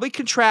escape, probably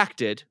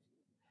contracted.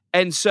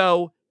 And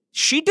so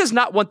she does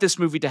not want this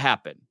movie to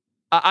happen.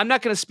 I'm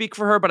not going to speak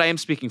for her, but I am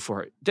speaking for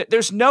her.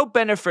 There's no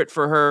benefit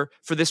for her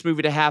for this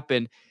movie to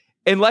happen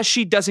unless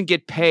she doesn't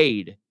get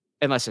paid,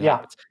 unless it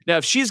happens. Now,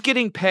 if she's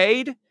getting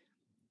paid,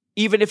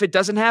 even if it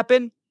doesn't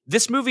happen,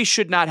 this movie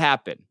should not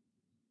happen.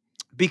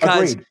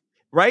 Because,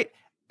 right?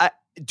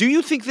 Do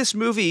you think this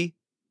movie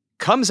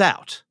comes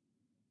out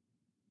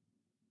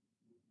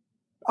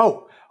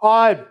Oh,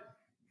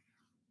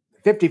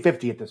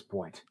 50-50 at this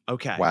point.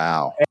 Okay.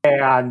 Wow.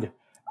 And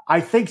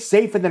I think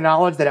safe in the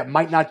knowledge that it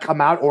might not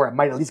come out or it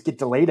might at least get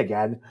delayed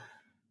again.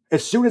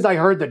 As soon as I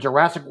heard that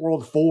Jurassic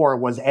World 4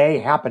 was A,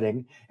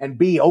 happening, and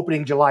B,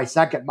 opening July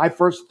 2nd, my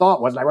first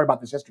thought was, and I read about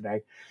this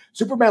yesterday,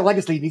 Superman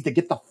Legacy needs to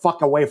get the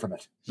fuck away from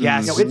it.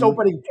 Yes. You know, it's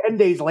opening 10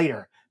 days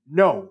later.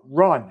 No,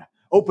 run.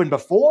 Open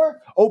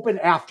before, open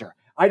after.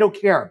 I don't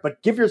care,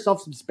 but give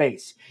yourself some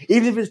space.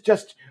 Even if it's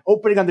just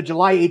opening on the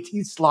July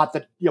 18th slot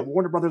that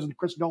Warner Brothers and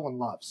Chris Nolan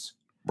loves.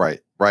 Right.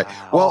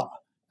 Well,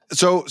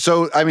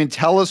 so I mean,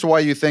 tell us why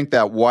you think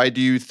that. Why do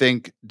you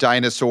think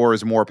Dinosaur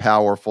is more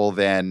powerful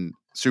than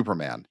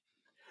Superman?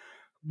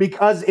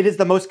 Because it is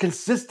the most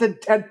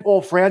consistent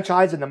tentpole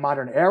franchise in the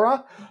modern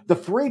era. The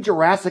 3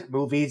 Jurassic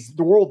movies,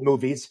 the world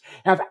movies,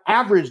 have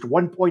averaged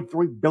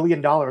 $1.3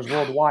 billion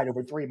worldwide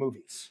over 3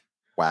 movies.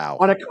 Wow.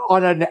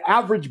 On an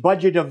average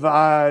budget of,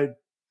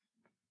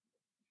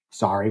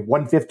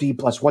 150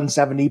 plus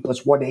 170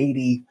 plus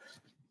 180,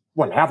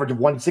 an average of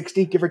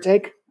 160, give or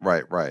take.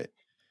 Right.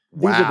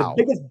 These are the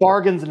biggest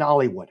bargains in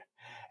Hollywood.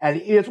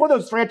 And it's one of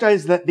those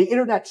franchises that the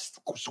internet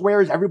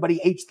swears everybody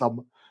hates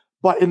them,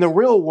 but in the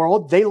real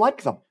world, they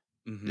like them.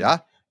 Mm-hmm. Yeah.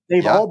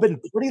 They've all been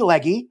pretty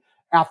leggy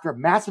after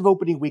massive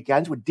opening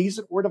weekends with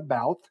decent word of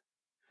mouth.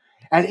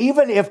 And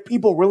even if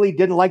people really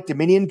didn't like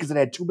Dominion because it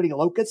had too many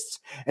locusts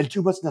and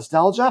too much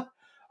nostalgia,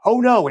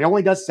 oh no, it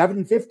only does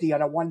 $750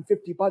 on a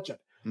 $150 budget.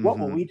 Mm-hmm. What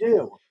will we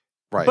do?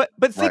 Right.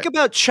 But think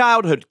about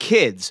childhood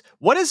kids.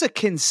 What is a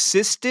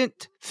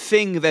consistent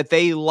thing that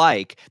they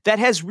like that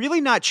has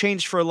really not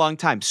changed for a long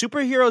time?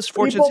 Superheroes'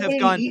 fortunes have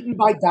gone eaten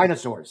by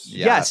dinosaurs.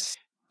 Yes.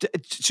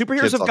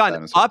 Superheroes have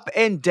gone up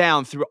and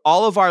down through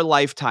all of our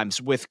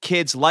lifetimes with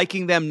kids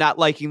liking them, not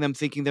liking them,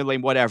 thinking they're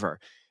lame, whatever.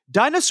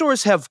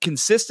 Dinosaurs have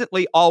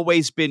consistently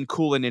always been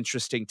cool and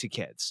interesting to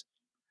kids.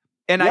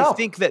 And I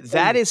think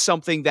that is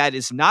something that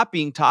is not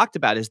being talked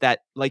about, is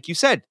that, like you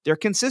said, their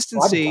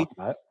consistency.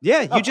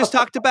 Yeah, you just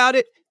talked about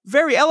it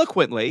very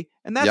eloquently.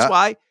 And that's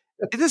why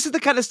this is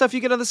the kind of stuff you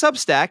get on the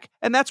Substack.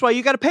 And that's why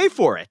you got to pay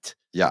for it.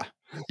 Yeah,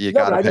 you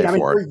got to pay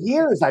for it. For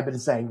years, I've been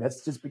saying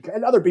this, just because,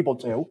 and other people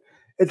too.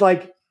 It's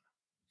like,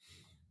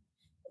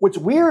 what's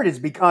weird is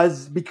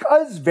because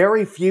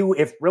very few,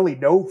 if really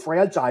no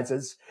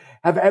franchises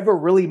have ever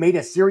really made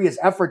a serious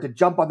effort to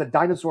jump on the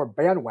dinosaur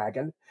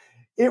bandwagon,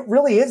 it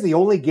really is the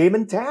only game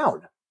in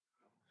town.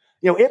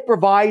 It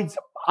provides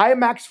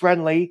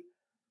IMAX-friendly,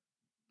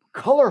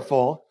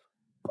 colorful,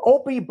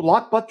 OP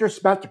blockbuster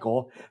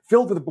spectacle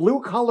filled with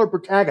blue-collar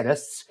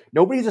protagonists.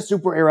 Nobody's a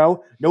superhero.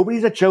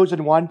 Nobody's a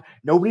chosen one.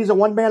 Nobody's a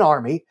one-man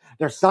army.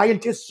 They're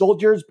scientists,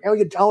 soldiers,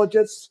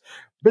 paleontologists,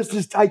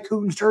 business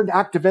tycoons turned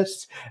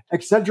activists,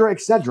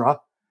 etc.,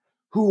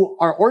 who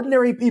are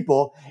ordinary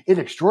people in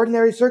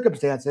extraordinary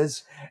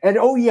circumstances. And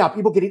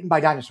people get eaten by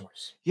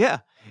dinosaurs. Yeah.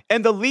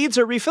 And the leads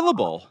are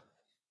refillable.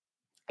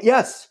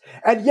 Yes.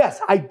 And yes,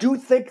 I do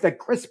think that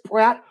Chris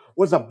Pratt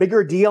was a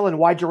bigger deal in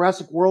why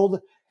Jurassic World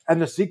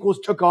and the sequels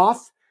took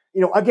off.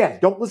 Again,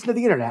 don't listen to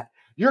the internet.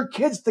 Your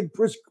kids think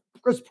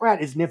Chris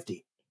Pratt is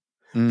nifty.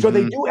 Mm-hmm. So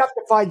they do have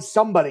to find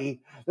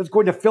somebody that's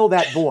going to fill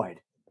that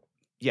void.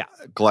 Yeah.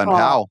 Glenn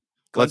Powell.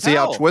 Let's see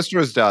how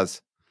Twisters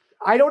does.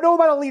 I don't know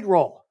about a lead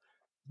role,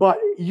 but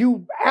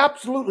you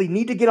absolutely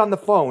need to get on the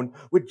phone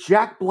with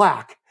Jack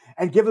Black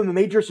and give him a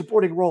major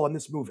supporting role in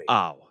this movie.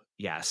 Oh,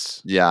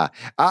 yes. Yeah.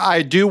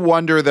 I do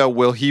wonder, though,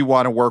 will he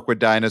want to work with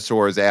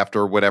dinosaurs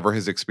after whatever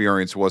his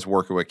experience was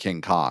working with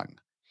King Kong?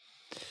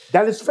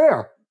 That is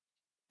fair.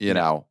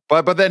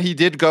 But then he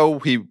did go,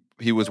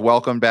 he was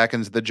welcomed back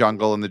into the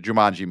jungle in the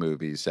Jumanji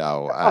movie.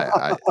 So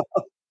I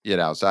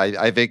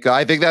think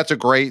that's a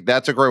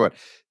great one.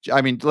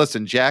 I mean,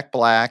 listen, Jack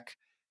Black,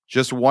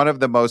 just one of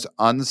the most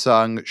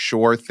unsung,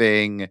 sure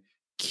thing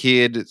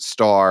kid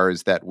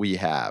stars that we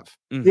have.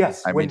 Mm-hmm.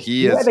 Yes. I mean,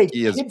 he is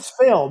kids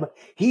film.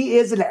 He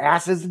is an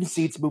asses and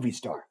seats movie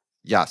star.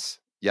 Yes.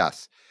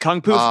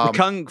 Kung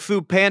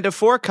Fu Panda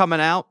 4 coming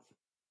out.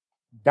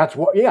 That's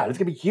what. Yeah, it's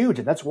gonna be huge,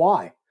 and that's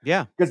why.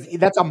 Yeah, because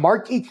that's a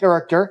marquee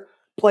character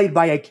played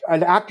by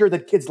an actor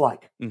that kids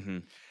like. Mm-hmm.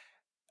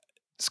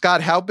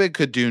 Scott, how big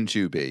could Dune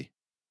 2 be?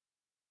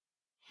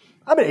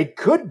 I mean, it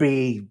could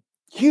be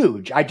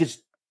huge.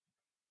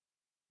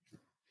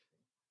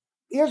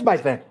 Here's my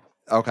thing.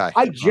 Okay.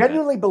 I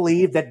genuinely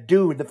believe that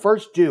Dune, the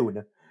first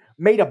Dune,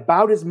 made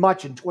about as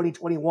much in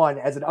 2021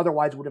 as it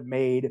otherwise would have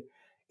made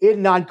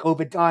in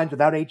non-COVID times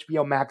without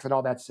HBO Max and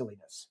all that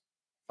silliness.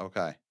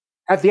 Okay.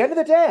 At the end of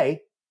the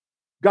day,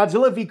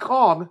 Godzilla v.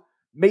 Kong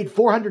made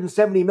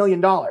 $470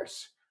 million,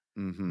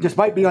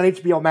 despite being on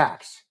HBO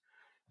Max.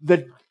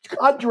 The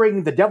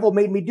Conjuring, The Devil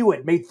Made Me Do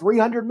It, made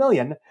 $300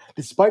 million,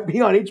 despite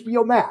being on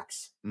HBO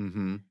Max.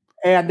 Mm-hmm.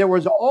 And there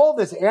was all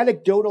this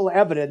anecdotal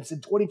evidence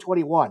in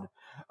 2021.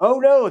 Oh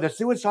no, the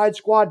Suicide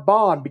Squad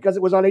bombed because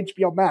it was on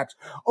HBO Max.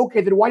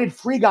 Okay, then why did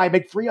Free Guy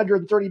make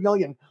 $330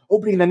 million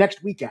opening the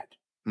next weekend?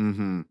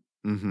 Mm-hmm.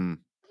 Mm-hmm.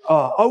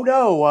 Oh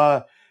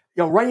no,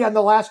 Raya and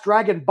the Last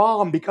Dragon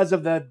bombed because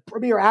of the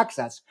premiere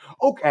access.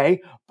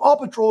 Okay, Paw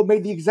Patrol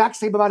made the exact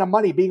same amount of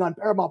money being on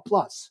Paramount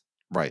Plus.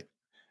 Right.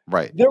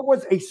 Right. There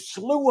was a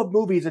slew of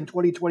movies in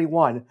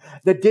 2021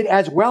 that did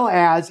as well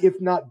as, if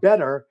not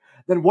better,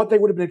 than what they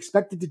would have been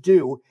expected to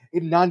do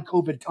in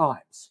non-COVID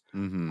times.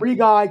 Free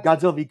Guy,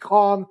 Godzilla v.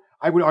 Kong,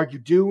 I would argue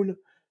Dune,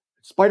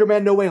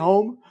 Spider-Man No Way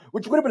Home,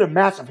 which would have been a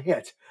massive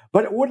hit,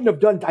 but it wouldn't have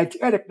done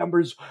Titanic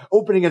numbers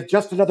opening as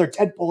just another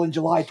tentpole in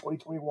July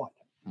 2021.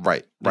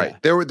 Right. Yeah.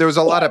 There was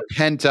a lot of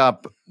pent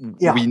up,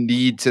 Yeah. we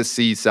need to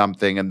see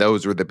something, and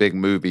those were the big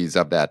movies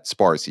of that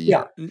sparse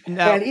year.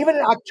 Now, and even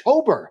in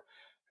October,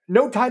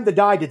 No Time to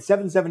Die did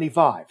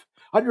 775,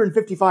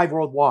 155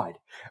 worldwide.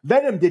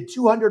 Venom did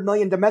 200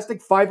 million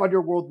domestic,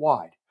 500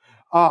 worldwide.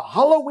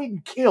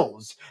 Halloween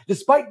Kills,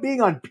 despite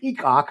being on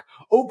Peacock,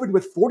 opened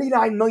with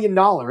 $49 million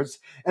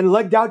and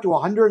legged out to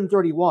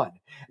 131.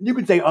 And you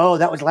can say, oh,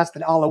 that was less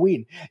than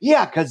Halloween.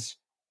 Yeah, because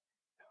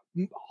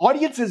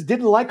audiences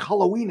didn't like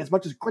Halloween as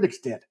much as critics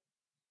did.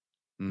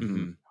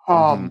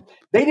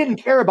 They didn't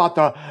care about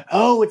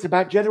it's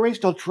about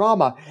generational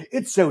trauma.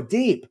 It's so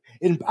deep,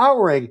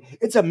 empowering.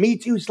 It's a Me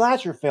Too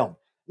slasher film.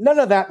 None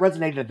of that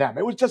resonated to them.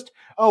 It was just,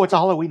 it's a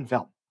Halloween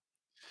film.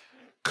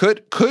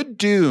 Could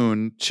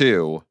Dune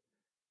 2,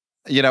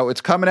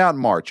 it's coming out in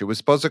March. It was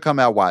supposed to come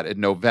out, in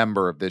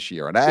November of this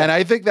year. And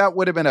I think that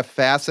would have been a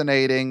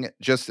fascinating,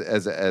 just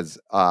as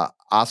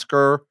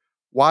Oscar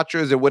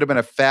watchers, it would have been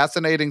a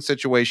fascinating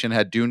situation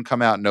had Dune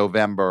come out in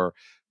November,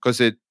 because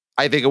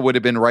I think it would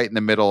have been right in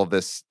the middle of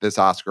this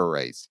Oscar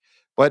race.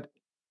 But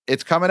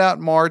it's coming out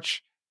in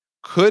March.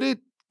 Could it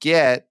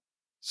get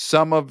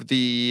some of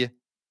the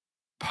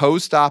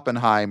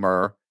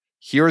post-Oppenheimer,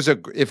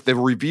 if the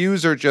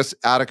reviews are just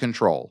out of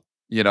control,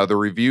 the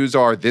reviews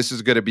are, this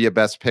is going to be a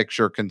Best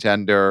Picture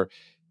contender,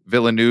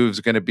 Villeneuve's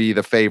going to be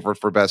the favorite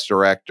for Best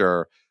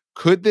Director.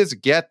 Could this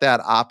get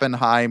that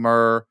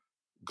Oppenheimer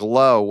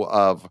glow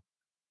of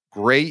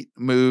great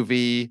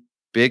movie,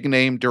 big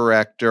name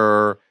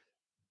director,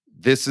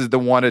 this is the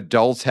one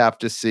adults have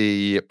to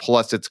see,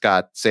 plus it's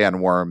got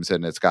sandworms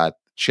and it's got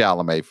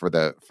Chalamet for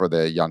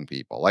the young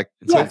people. Like,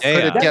 could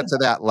it get to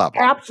that level?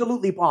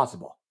 Absolutely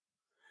possible.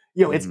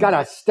 It's got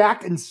a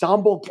stacked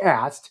ensemble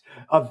cast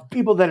of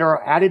people that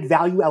are added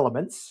value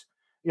elements.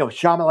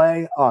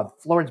 Chalamet,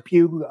 Florence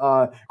Pugh,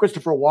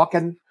 Christopher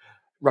Walken,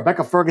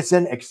 Rebecca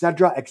Ferguson,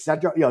 etc.,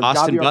 etc.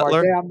 Austin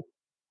Butler, Bardem,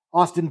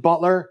 Austin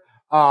Butler,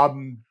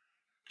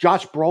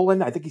 Josh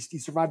Brolin. I think he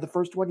survived the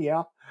first one.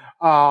 Yeah.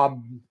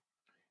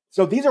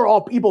 So these are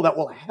all people that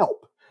will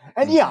help.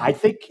 And I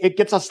think it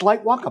gets a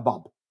slight Wonka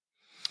bump.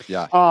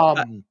 Yeah.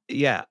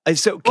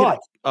 So,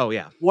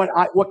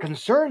 what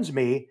concerns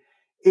me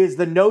is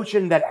the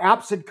notion that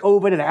absent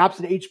COVID and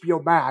absent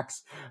HBO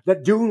Max,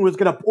 that Dune was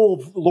going to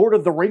pull Lord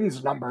of the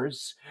Rings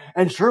numbers.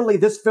 And surely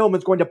this film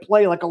is going to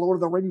play like a Lord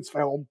of the Rings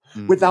film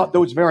without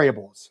those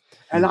variables.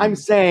 And I'm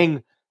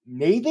saying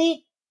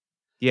maybe.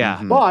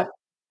 Yeah. But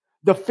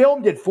the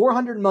film did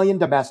 400 million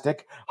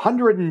domestic,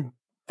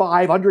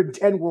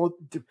 110 world.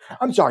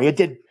 I'm sorry, it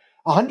did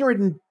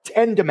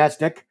 110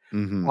 domestic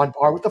on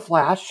par with The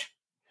Flash.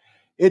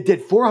 It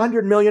did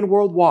 400 million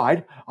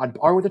worldwide on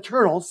par with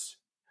Eternals.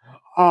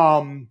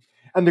 And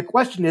the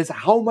question is,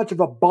 how much of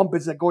a bump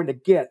is it going to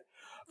get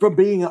from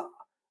being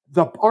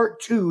the part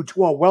 2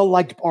 to a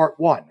well-liked part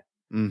 1?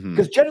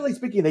 Because generally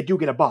speaking, they do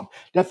get a bump.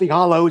 Deathly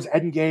Hallows,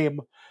 Endgame,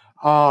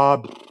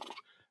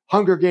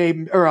 Hunger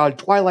Game, or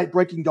Twilight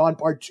Breaking Dawn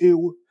part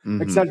 2,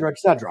 etc.,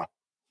 etc.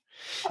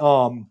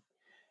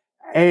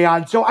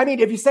 And so, I mean,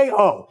 if you say,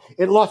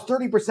 it lost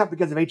 30%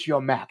 because of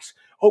HBO Max,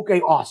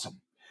 okay,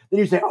 awesome. Then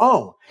you say,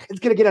 it's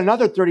going to get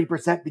another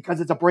 30% because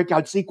it's a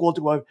breakout sequel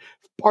to a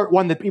part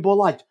 1 that people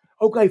liked.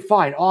 Okay,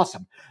 fine,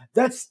 awesome.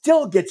 That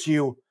still gets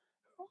you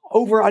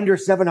under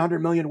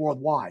 700 million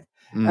worldwide.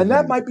 And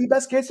that might be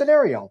best case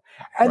scenario.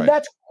 And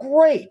that's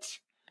great.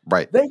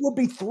 Right. They would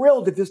be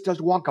thrilled if this does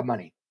Wonka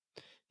money.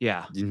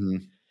 Yeah.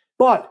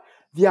 But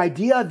the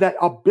idea that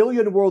 $1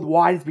 billion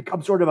worldwide has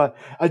become sort of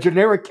a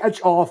generic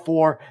catch-all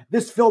for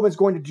this film is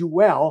going to do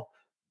well,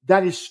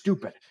 that is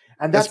stupid.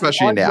 And that's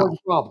especially an ongoing now.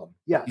 problem.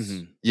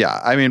 Yes. Yeah.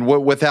 I mean,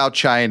 without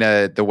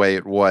China the way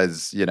it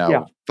was,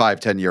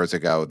 5-10 years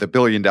ago, the $1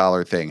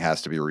 billion thing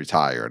has to be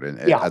retired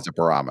as a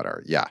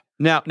barometer. Yeah.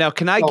 Now,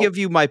 can I give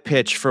you my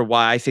pitch for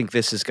why I think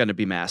this is going to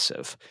be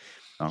massive?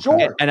 Okay.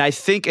 Sure. And I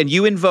think, and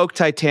you invoke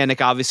Titanic.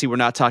 Obviously, we're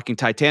not talking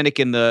Titanic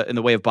in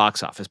the way of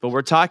box office, but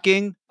we're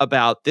talking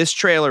about this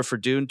trailer for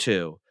Dune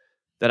 2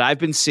 that I've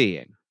been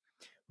seeing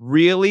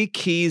really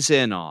keys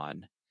in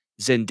on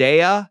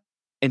Zendaya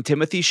and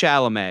Timothée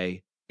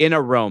Chalamet in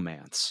a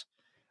romance.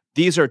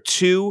 These are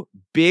two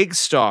big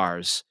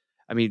stars.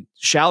 I mean,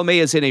 Chalamet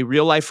is in a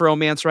real life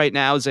romance right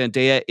now.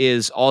 Zendaya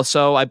is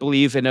also, I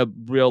believe, in a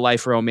real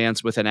life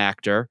romance with an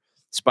actor,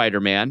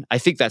 Spider-Man. I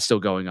think that's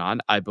still going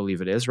on. I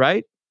believe it is,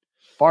 right?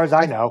 As far as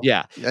I know.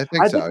 Yeah. I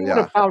think so. We would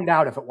have found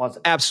out if it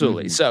wasn't.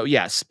 Absolutely. So,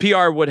 yes,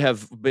 PR would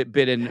have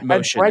been in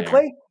motion. And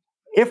frankly,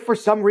 if for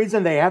some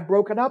reason they have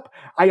broken up,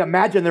 I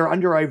imagine they're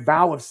under a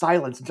vow of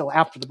silence until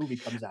after the movie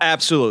comes out.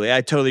 Absolutely. I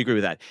totally agree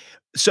with that.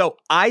 So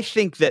I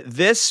think that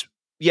this,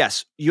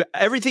 yes,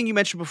 everything you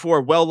mentioned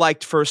before,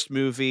 well-liked first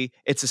movie.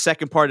 It's the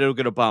second part it'll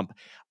get a bump.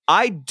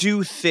 I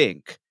do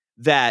think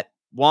that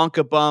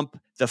Wonka bump,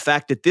 the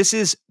fact that this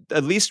is,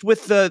 at least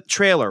with the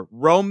trailer,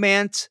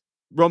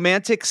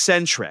 romantic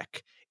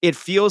centric. It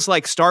feels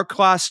like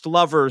star-crossed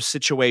lovers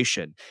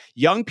situation.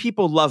 Young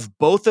people love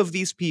both of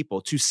these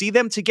people. To see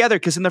them together,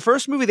 because in the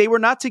first movie, they were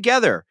not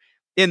together.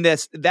 In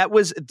this,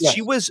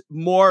 she was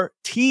more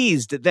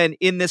teased than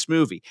in this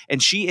movie,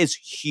 and she is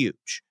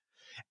huge.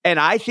 And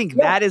I think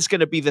that is going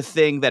to be the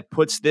thing that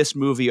puts this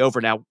movie over.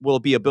 Now, will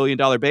it be $1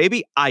 billion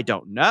baby? I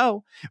don't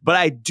know. But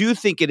I do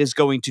think it is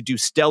going to do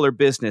stellar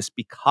business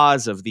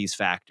because of these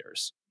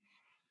factors.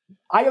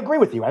 I agree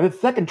with you. And the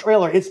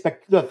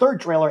third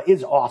trailer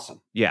is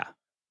awesome. Yeah.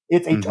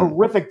 It's a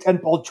terrific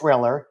tentpole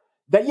trailer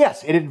that,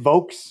 yes, it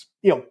invokes,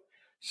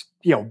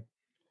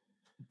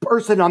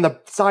 person on the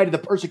side of the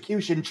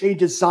persecution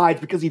changes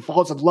sides because he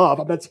falls in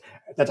love. That's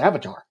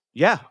Avatar.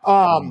 Yeah.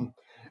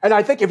 And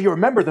I think if you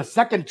remember, the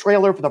second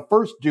trailer for the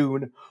first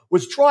Dune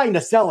was trying to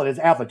sell it as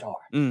Avatar,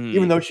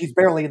 even though she's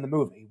barely in the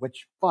movie,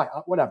 which, fine,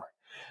 whatever.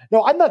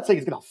 No, I'm not saying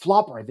it's going to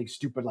flop or anything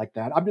stupid like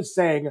that. I'm just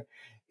saying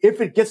if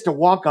it gets to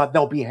Wonka,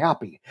 they'll be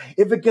happy.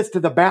 If it gets to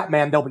the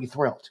Batman, they'll be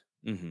thrilled.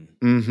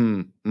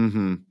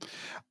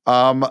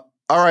 All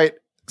right,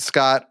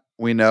 Scott,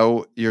 we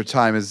know your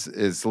time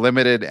is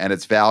limited and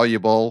it's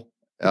valuable.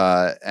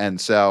 And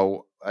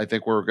so I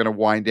think we're going to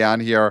wind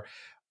down here.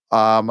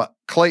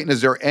 Clayton,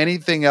 is there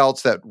anything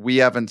else that we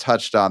haven't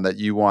touched on that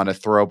you want to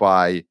throw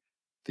by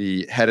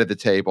the head of the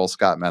table,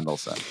 Scott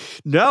Mendelson?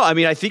 No, I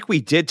mean, I think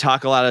we did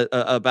talk about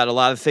a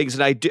lot of things,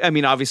 and I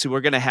mean, obviously,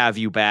 we're going to have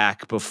you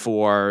back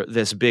before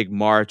this big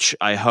March,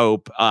 I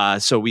hope,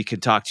 so we can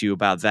talk to you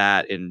about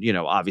that. And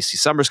obviously,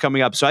 summer's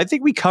coming up, so I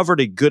think we covered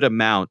a good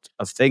amount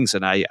of things,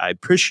 and I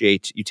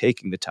appreciate you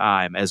taking the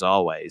time as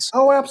always.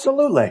 Oh,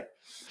 absolutely.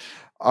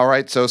 All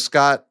right, so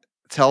Scott,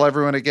 tell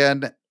everyone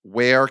again,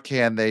 where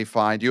can they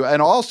find you,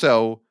 and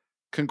also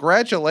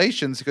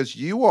congratulations, because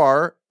you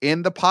are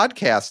in the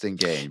podcasting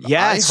game.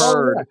 Yes. I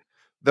heard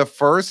the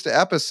first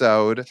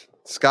episode,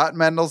 Scott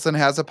Mendelson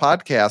Has a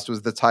Podcast,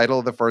 was the title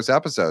of the first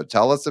episode.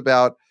 Tell us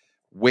about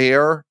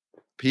where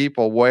the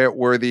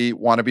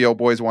wannabe old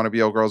boys,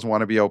 wannabe old girls,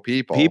 wannabe old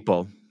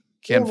people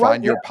can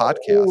find your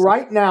podcast.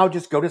 Right now,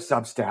 just go to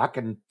Substack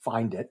and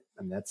find it.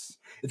 And it's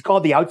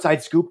called The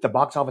Outside Scoop, the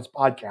box office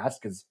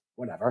podcast, because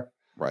whatever.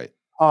 Right.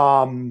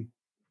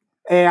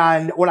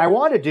 And what I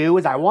want to do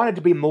is I want it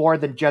to be more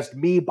than just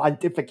me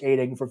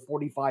pontificating for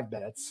 45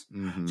 minutes.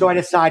 So I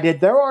decided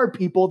there are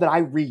people that I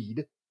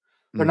read.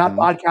 They're not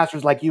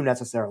podcasters like you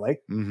necessarily,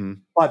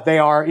 but they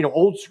are,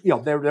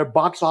 they're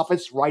box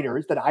office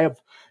writers that I have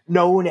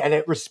known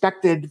and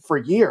respected for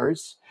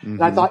years.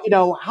 And I thought,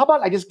 how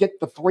about I just get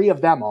the three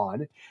of them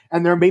on,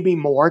 and there may be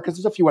more because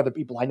there's a few other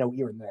people I know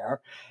here and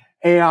there.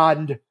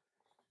 And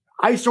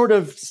I sort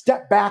of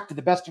step back to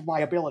the best of my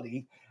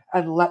ability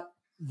and let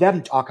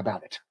them talk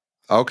about it.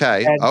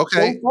 Okay. And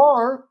so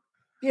far,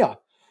 yeah.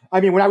 I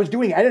mean, when I was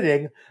doing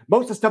editing,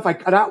 most of the stuff I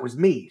cut out was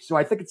me. So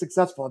I think it's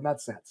successful in that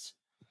sense.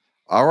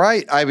 All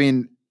right. I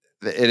mean,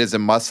 it is a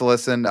must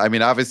listen. I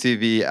mean, obviously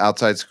the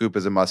Outside Scoop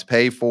is a must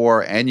pay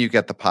for, and you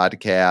get the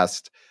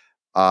podcast.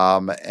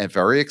 And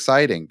very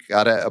exciting.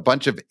 Got a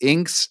bunch of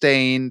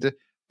ink-stained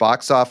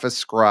box office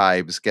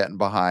scribes getting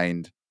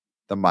behind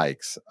the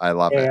mics. I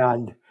love it.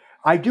 And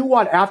I do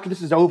want, after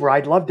this is over,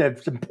 I'd love to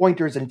have some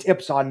pointers and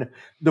tips on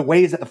the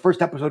ways that the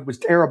first episode was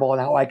terrible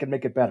and how I can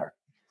make it better.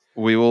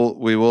 We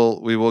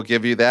will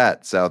give you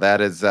that. So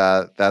that is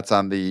that's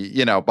on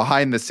the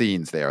behind the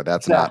scenes there.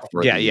 That's not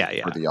for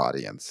the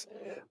audience.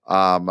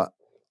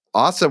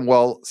 Awesome.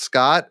 Well,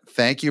 Scott,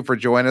 thank you for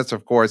joining us.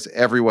 Of course,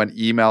 everyone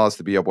email us,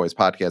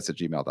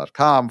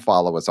 theboboyspodcast@gmail.com.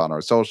 Follow us on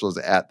our socials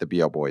at the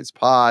BO Boys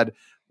Pod.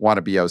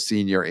 Wannabe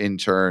senior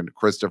intern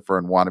Christopher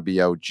and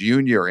Wannabe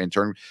junior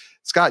intern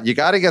Scott. You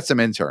got to get some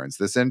interns.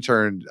 This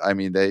intern, I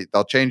mean,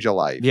 they'll change your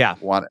life. Yeah.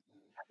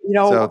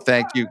 So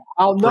thank you.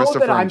 I'll know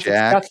that I'm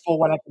successful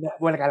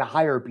when I got to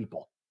hire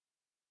people.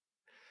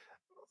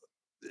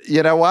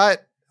 You know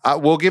what?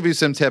 We'll give you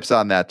some tips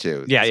on that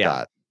too. Yeah,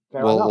 Scott.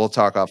 We'll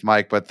talk off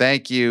mic, but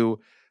thank you,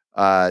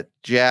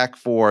 Jack,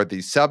 for the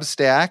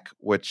Substack,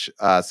 which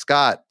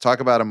Scott,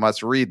 talk about a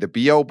must read. The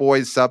BO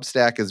Boys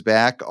Substack is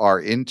back.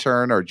 Our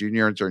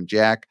junior intern,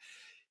 Jack,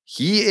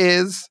 he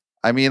is.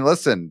 I mean,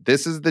 listen,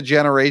 this is the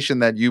generation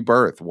that you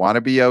birth.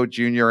 Wannabe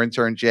junior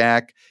intern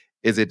Jack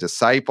is a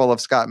disciple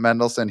of Scott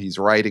Mendelson. He's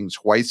writing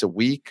twice a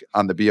week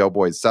on the BO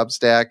Boys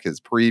Substack,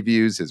 his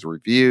previews, his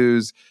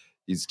reviews.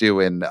 He's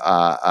doing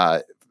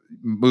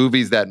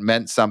movies that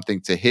meant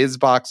something to his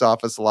box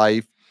office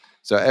life.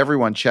 So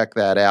everyone check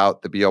that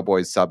out, the BO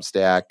Boys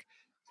Substack,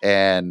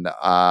 and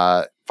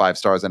 5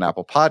 stars on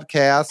Apple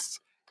Podcasts.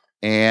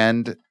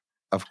 And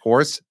of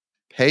course,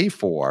 pay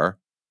for,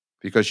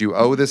 because you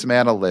owe this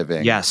man a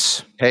living.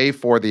 Yes. Pay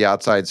for the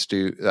Outside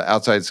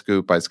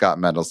Scoop by Scott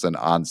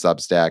Mendelson on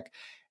Substack.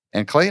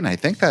 And Clayton, I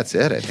think that's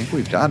it. I think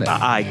we've done it.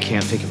 I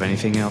can't think of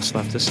anything else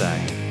left to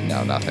say.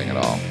 No, nothing at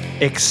all.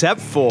 Except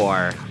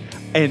for,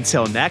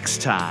 until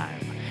next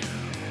time,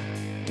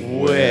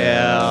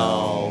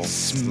 we'll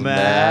smell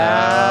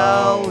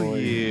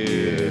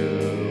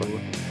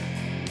you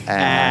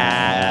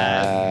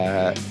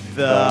at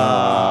the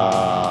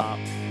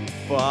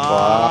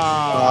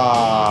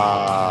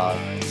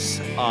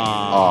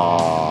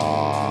Oh.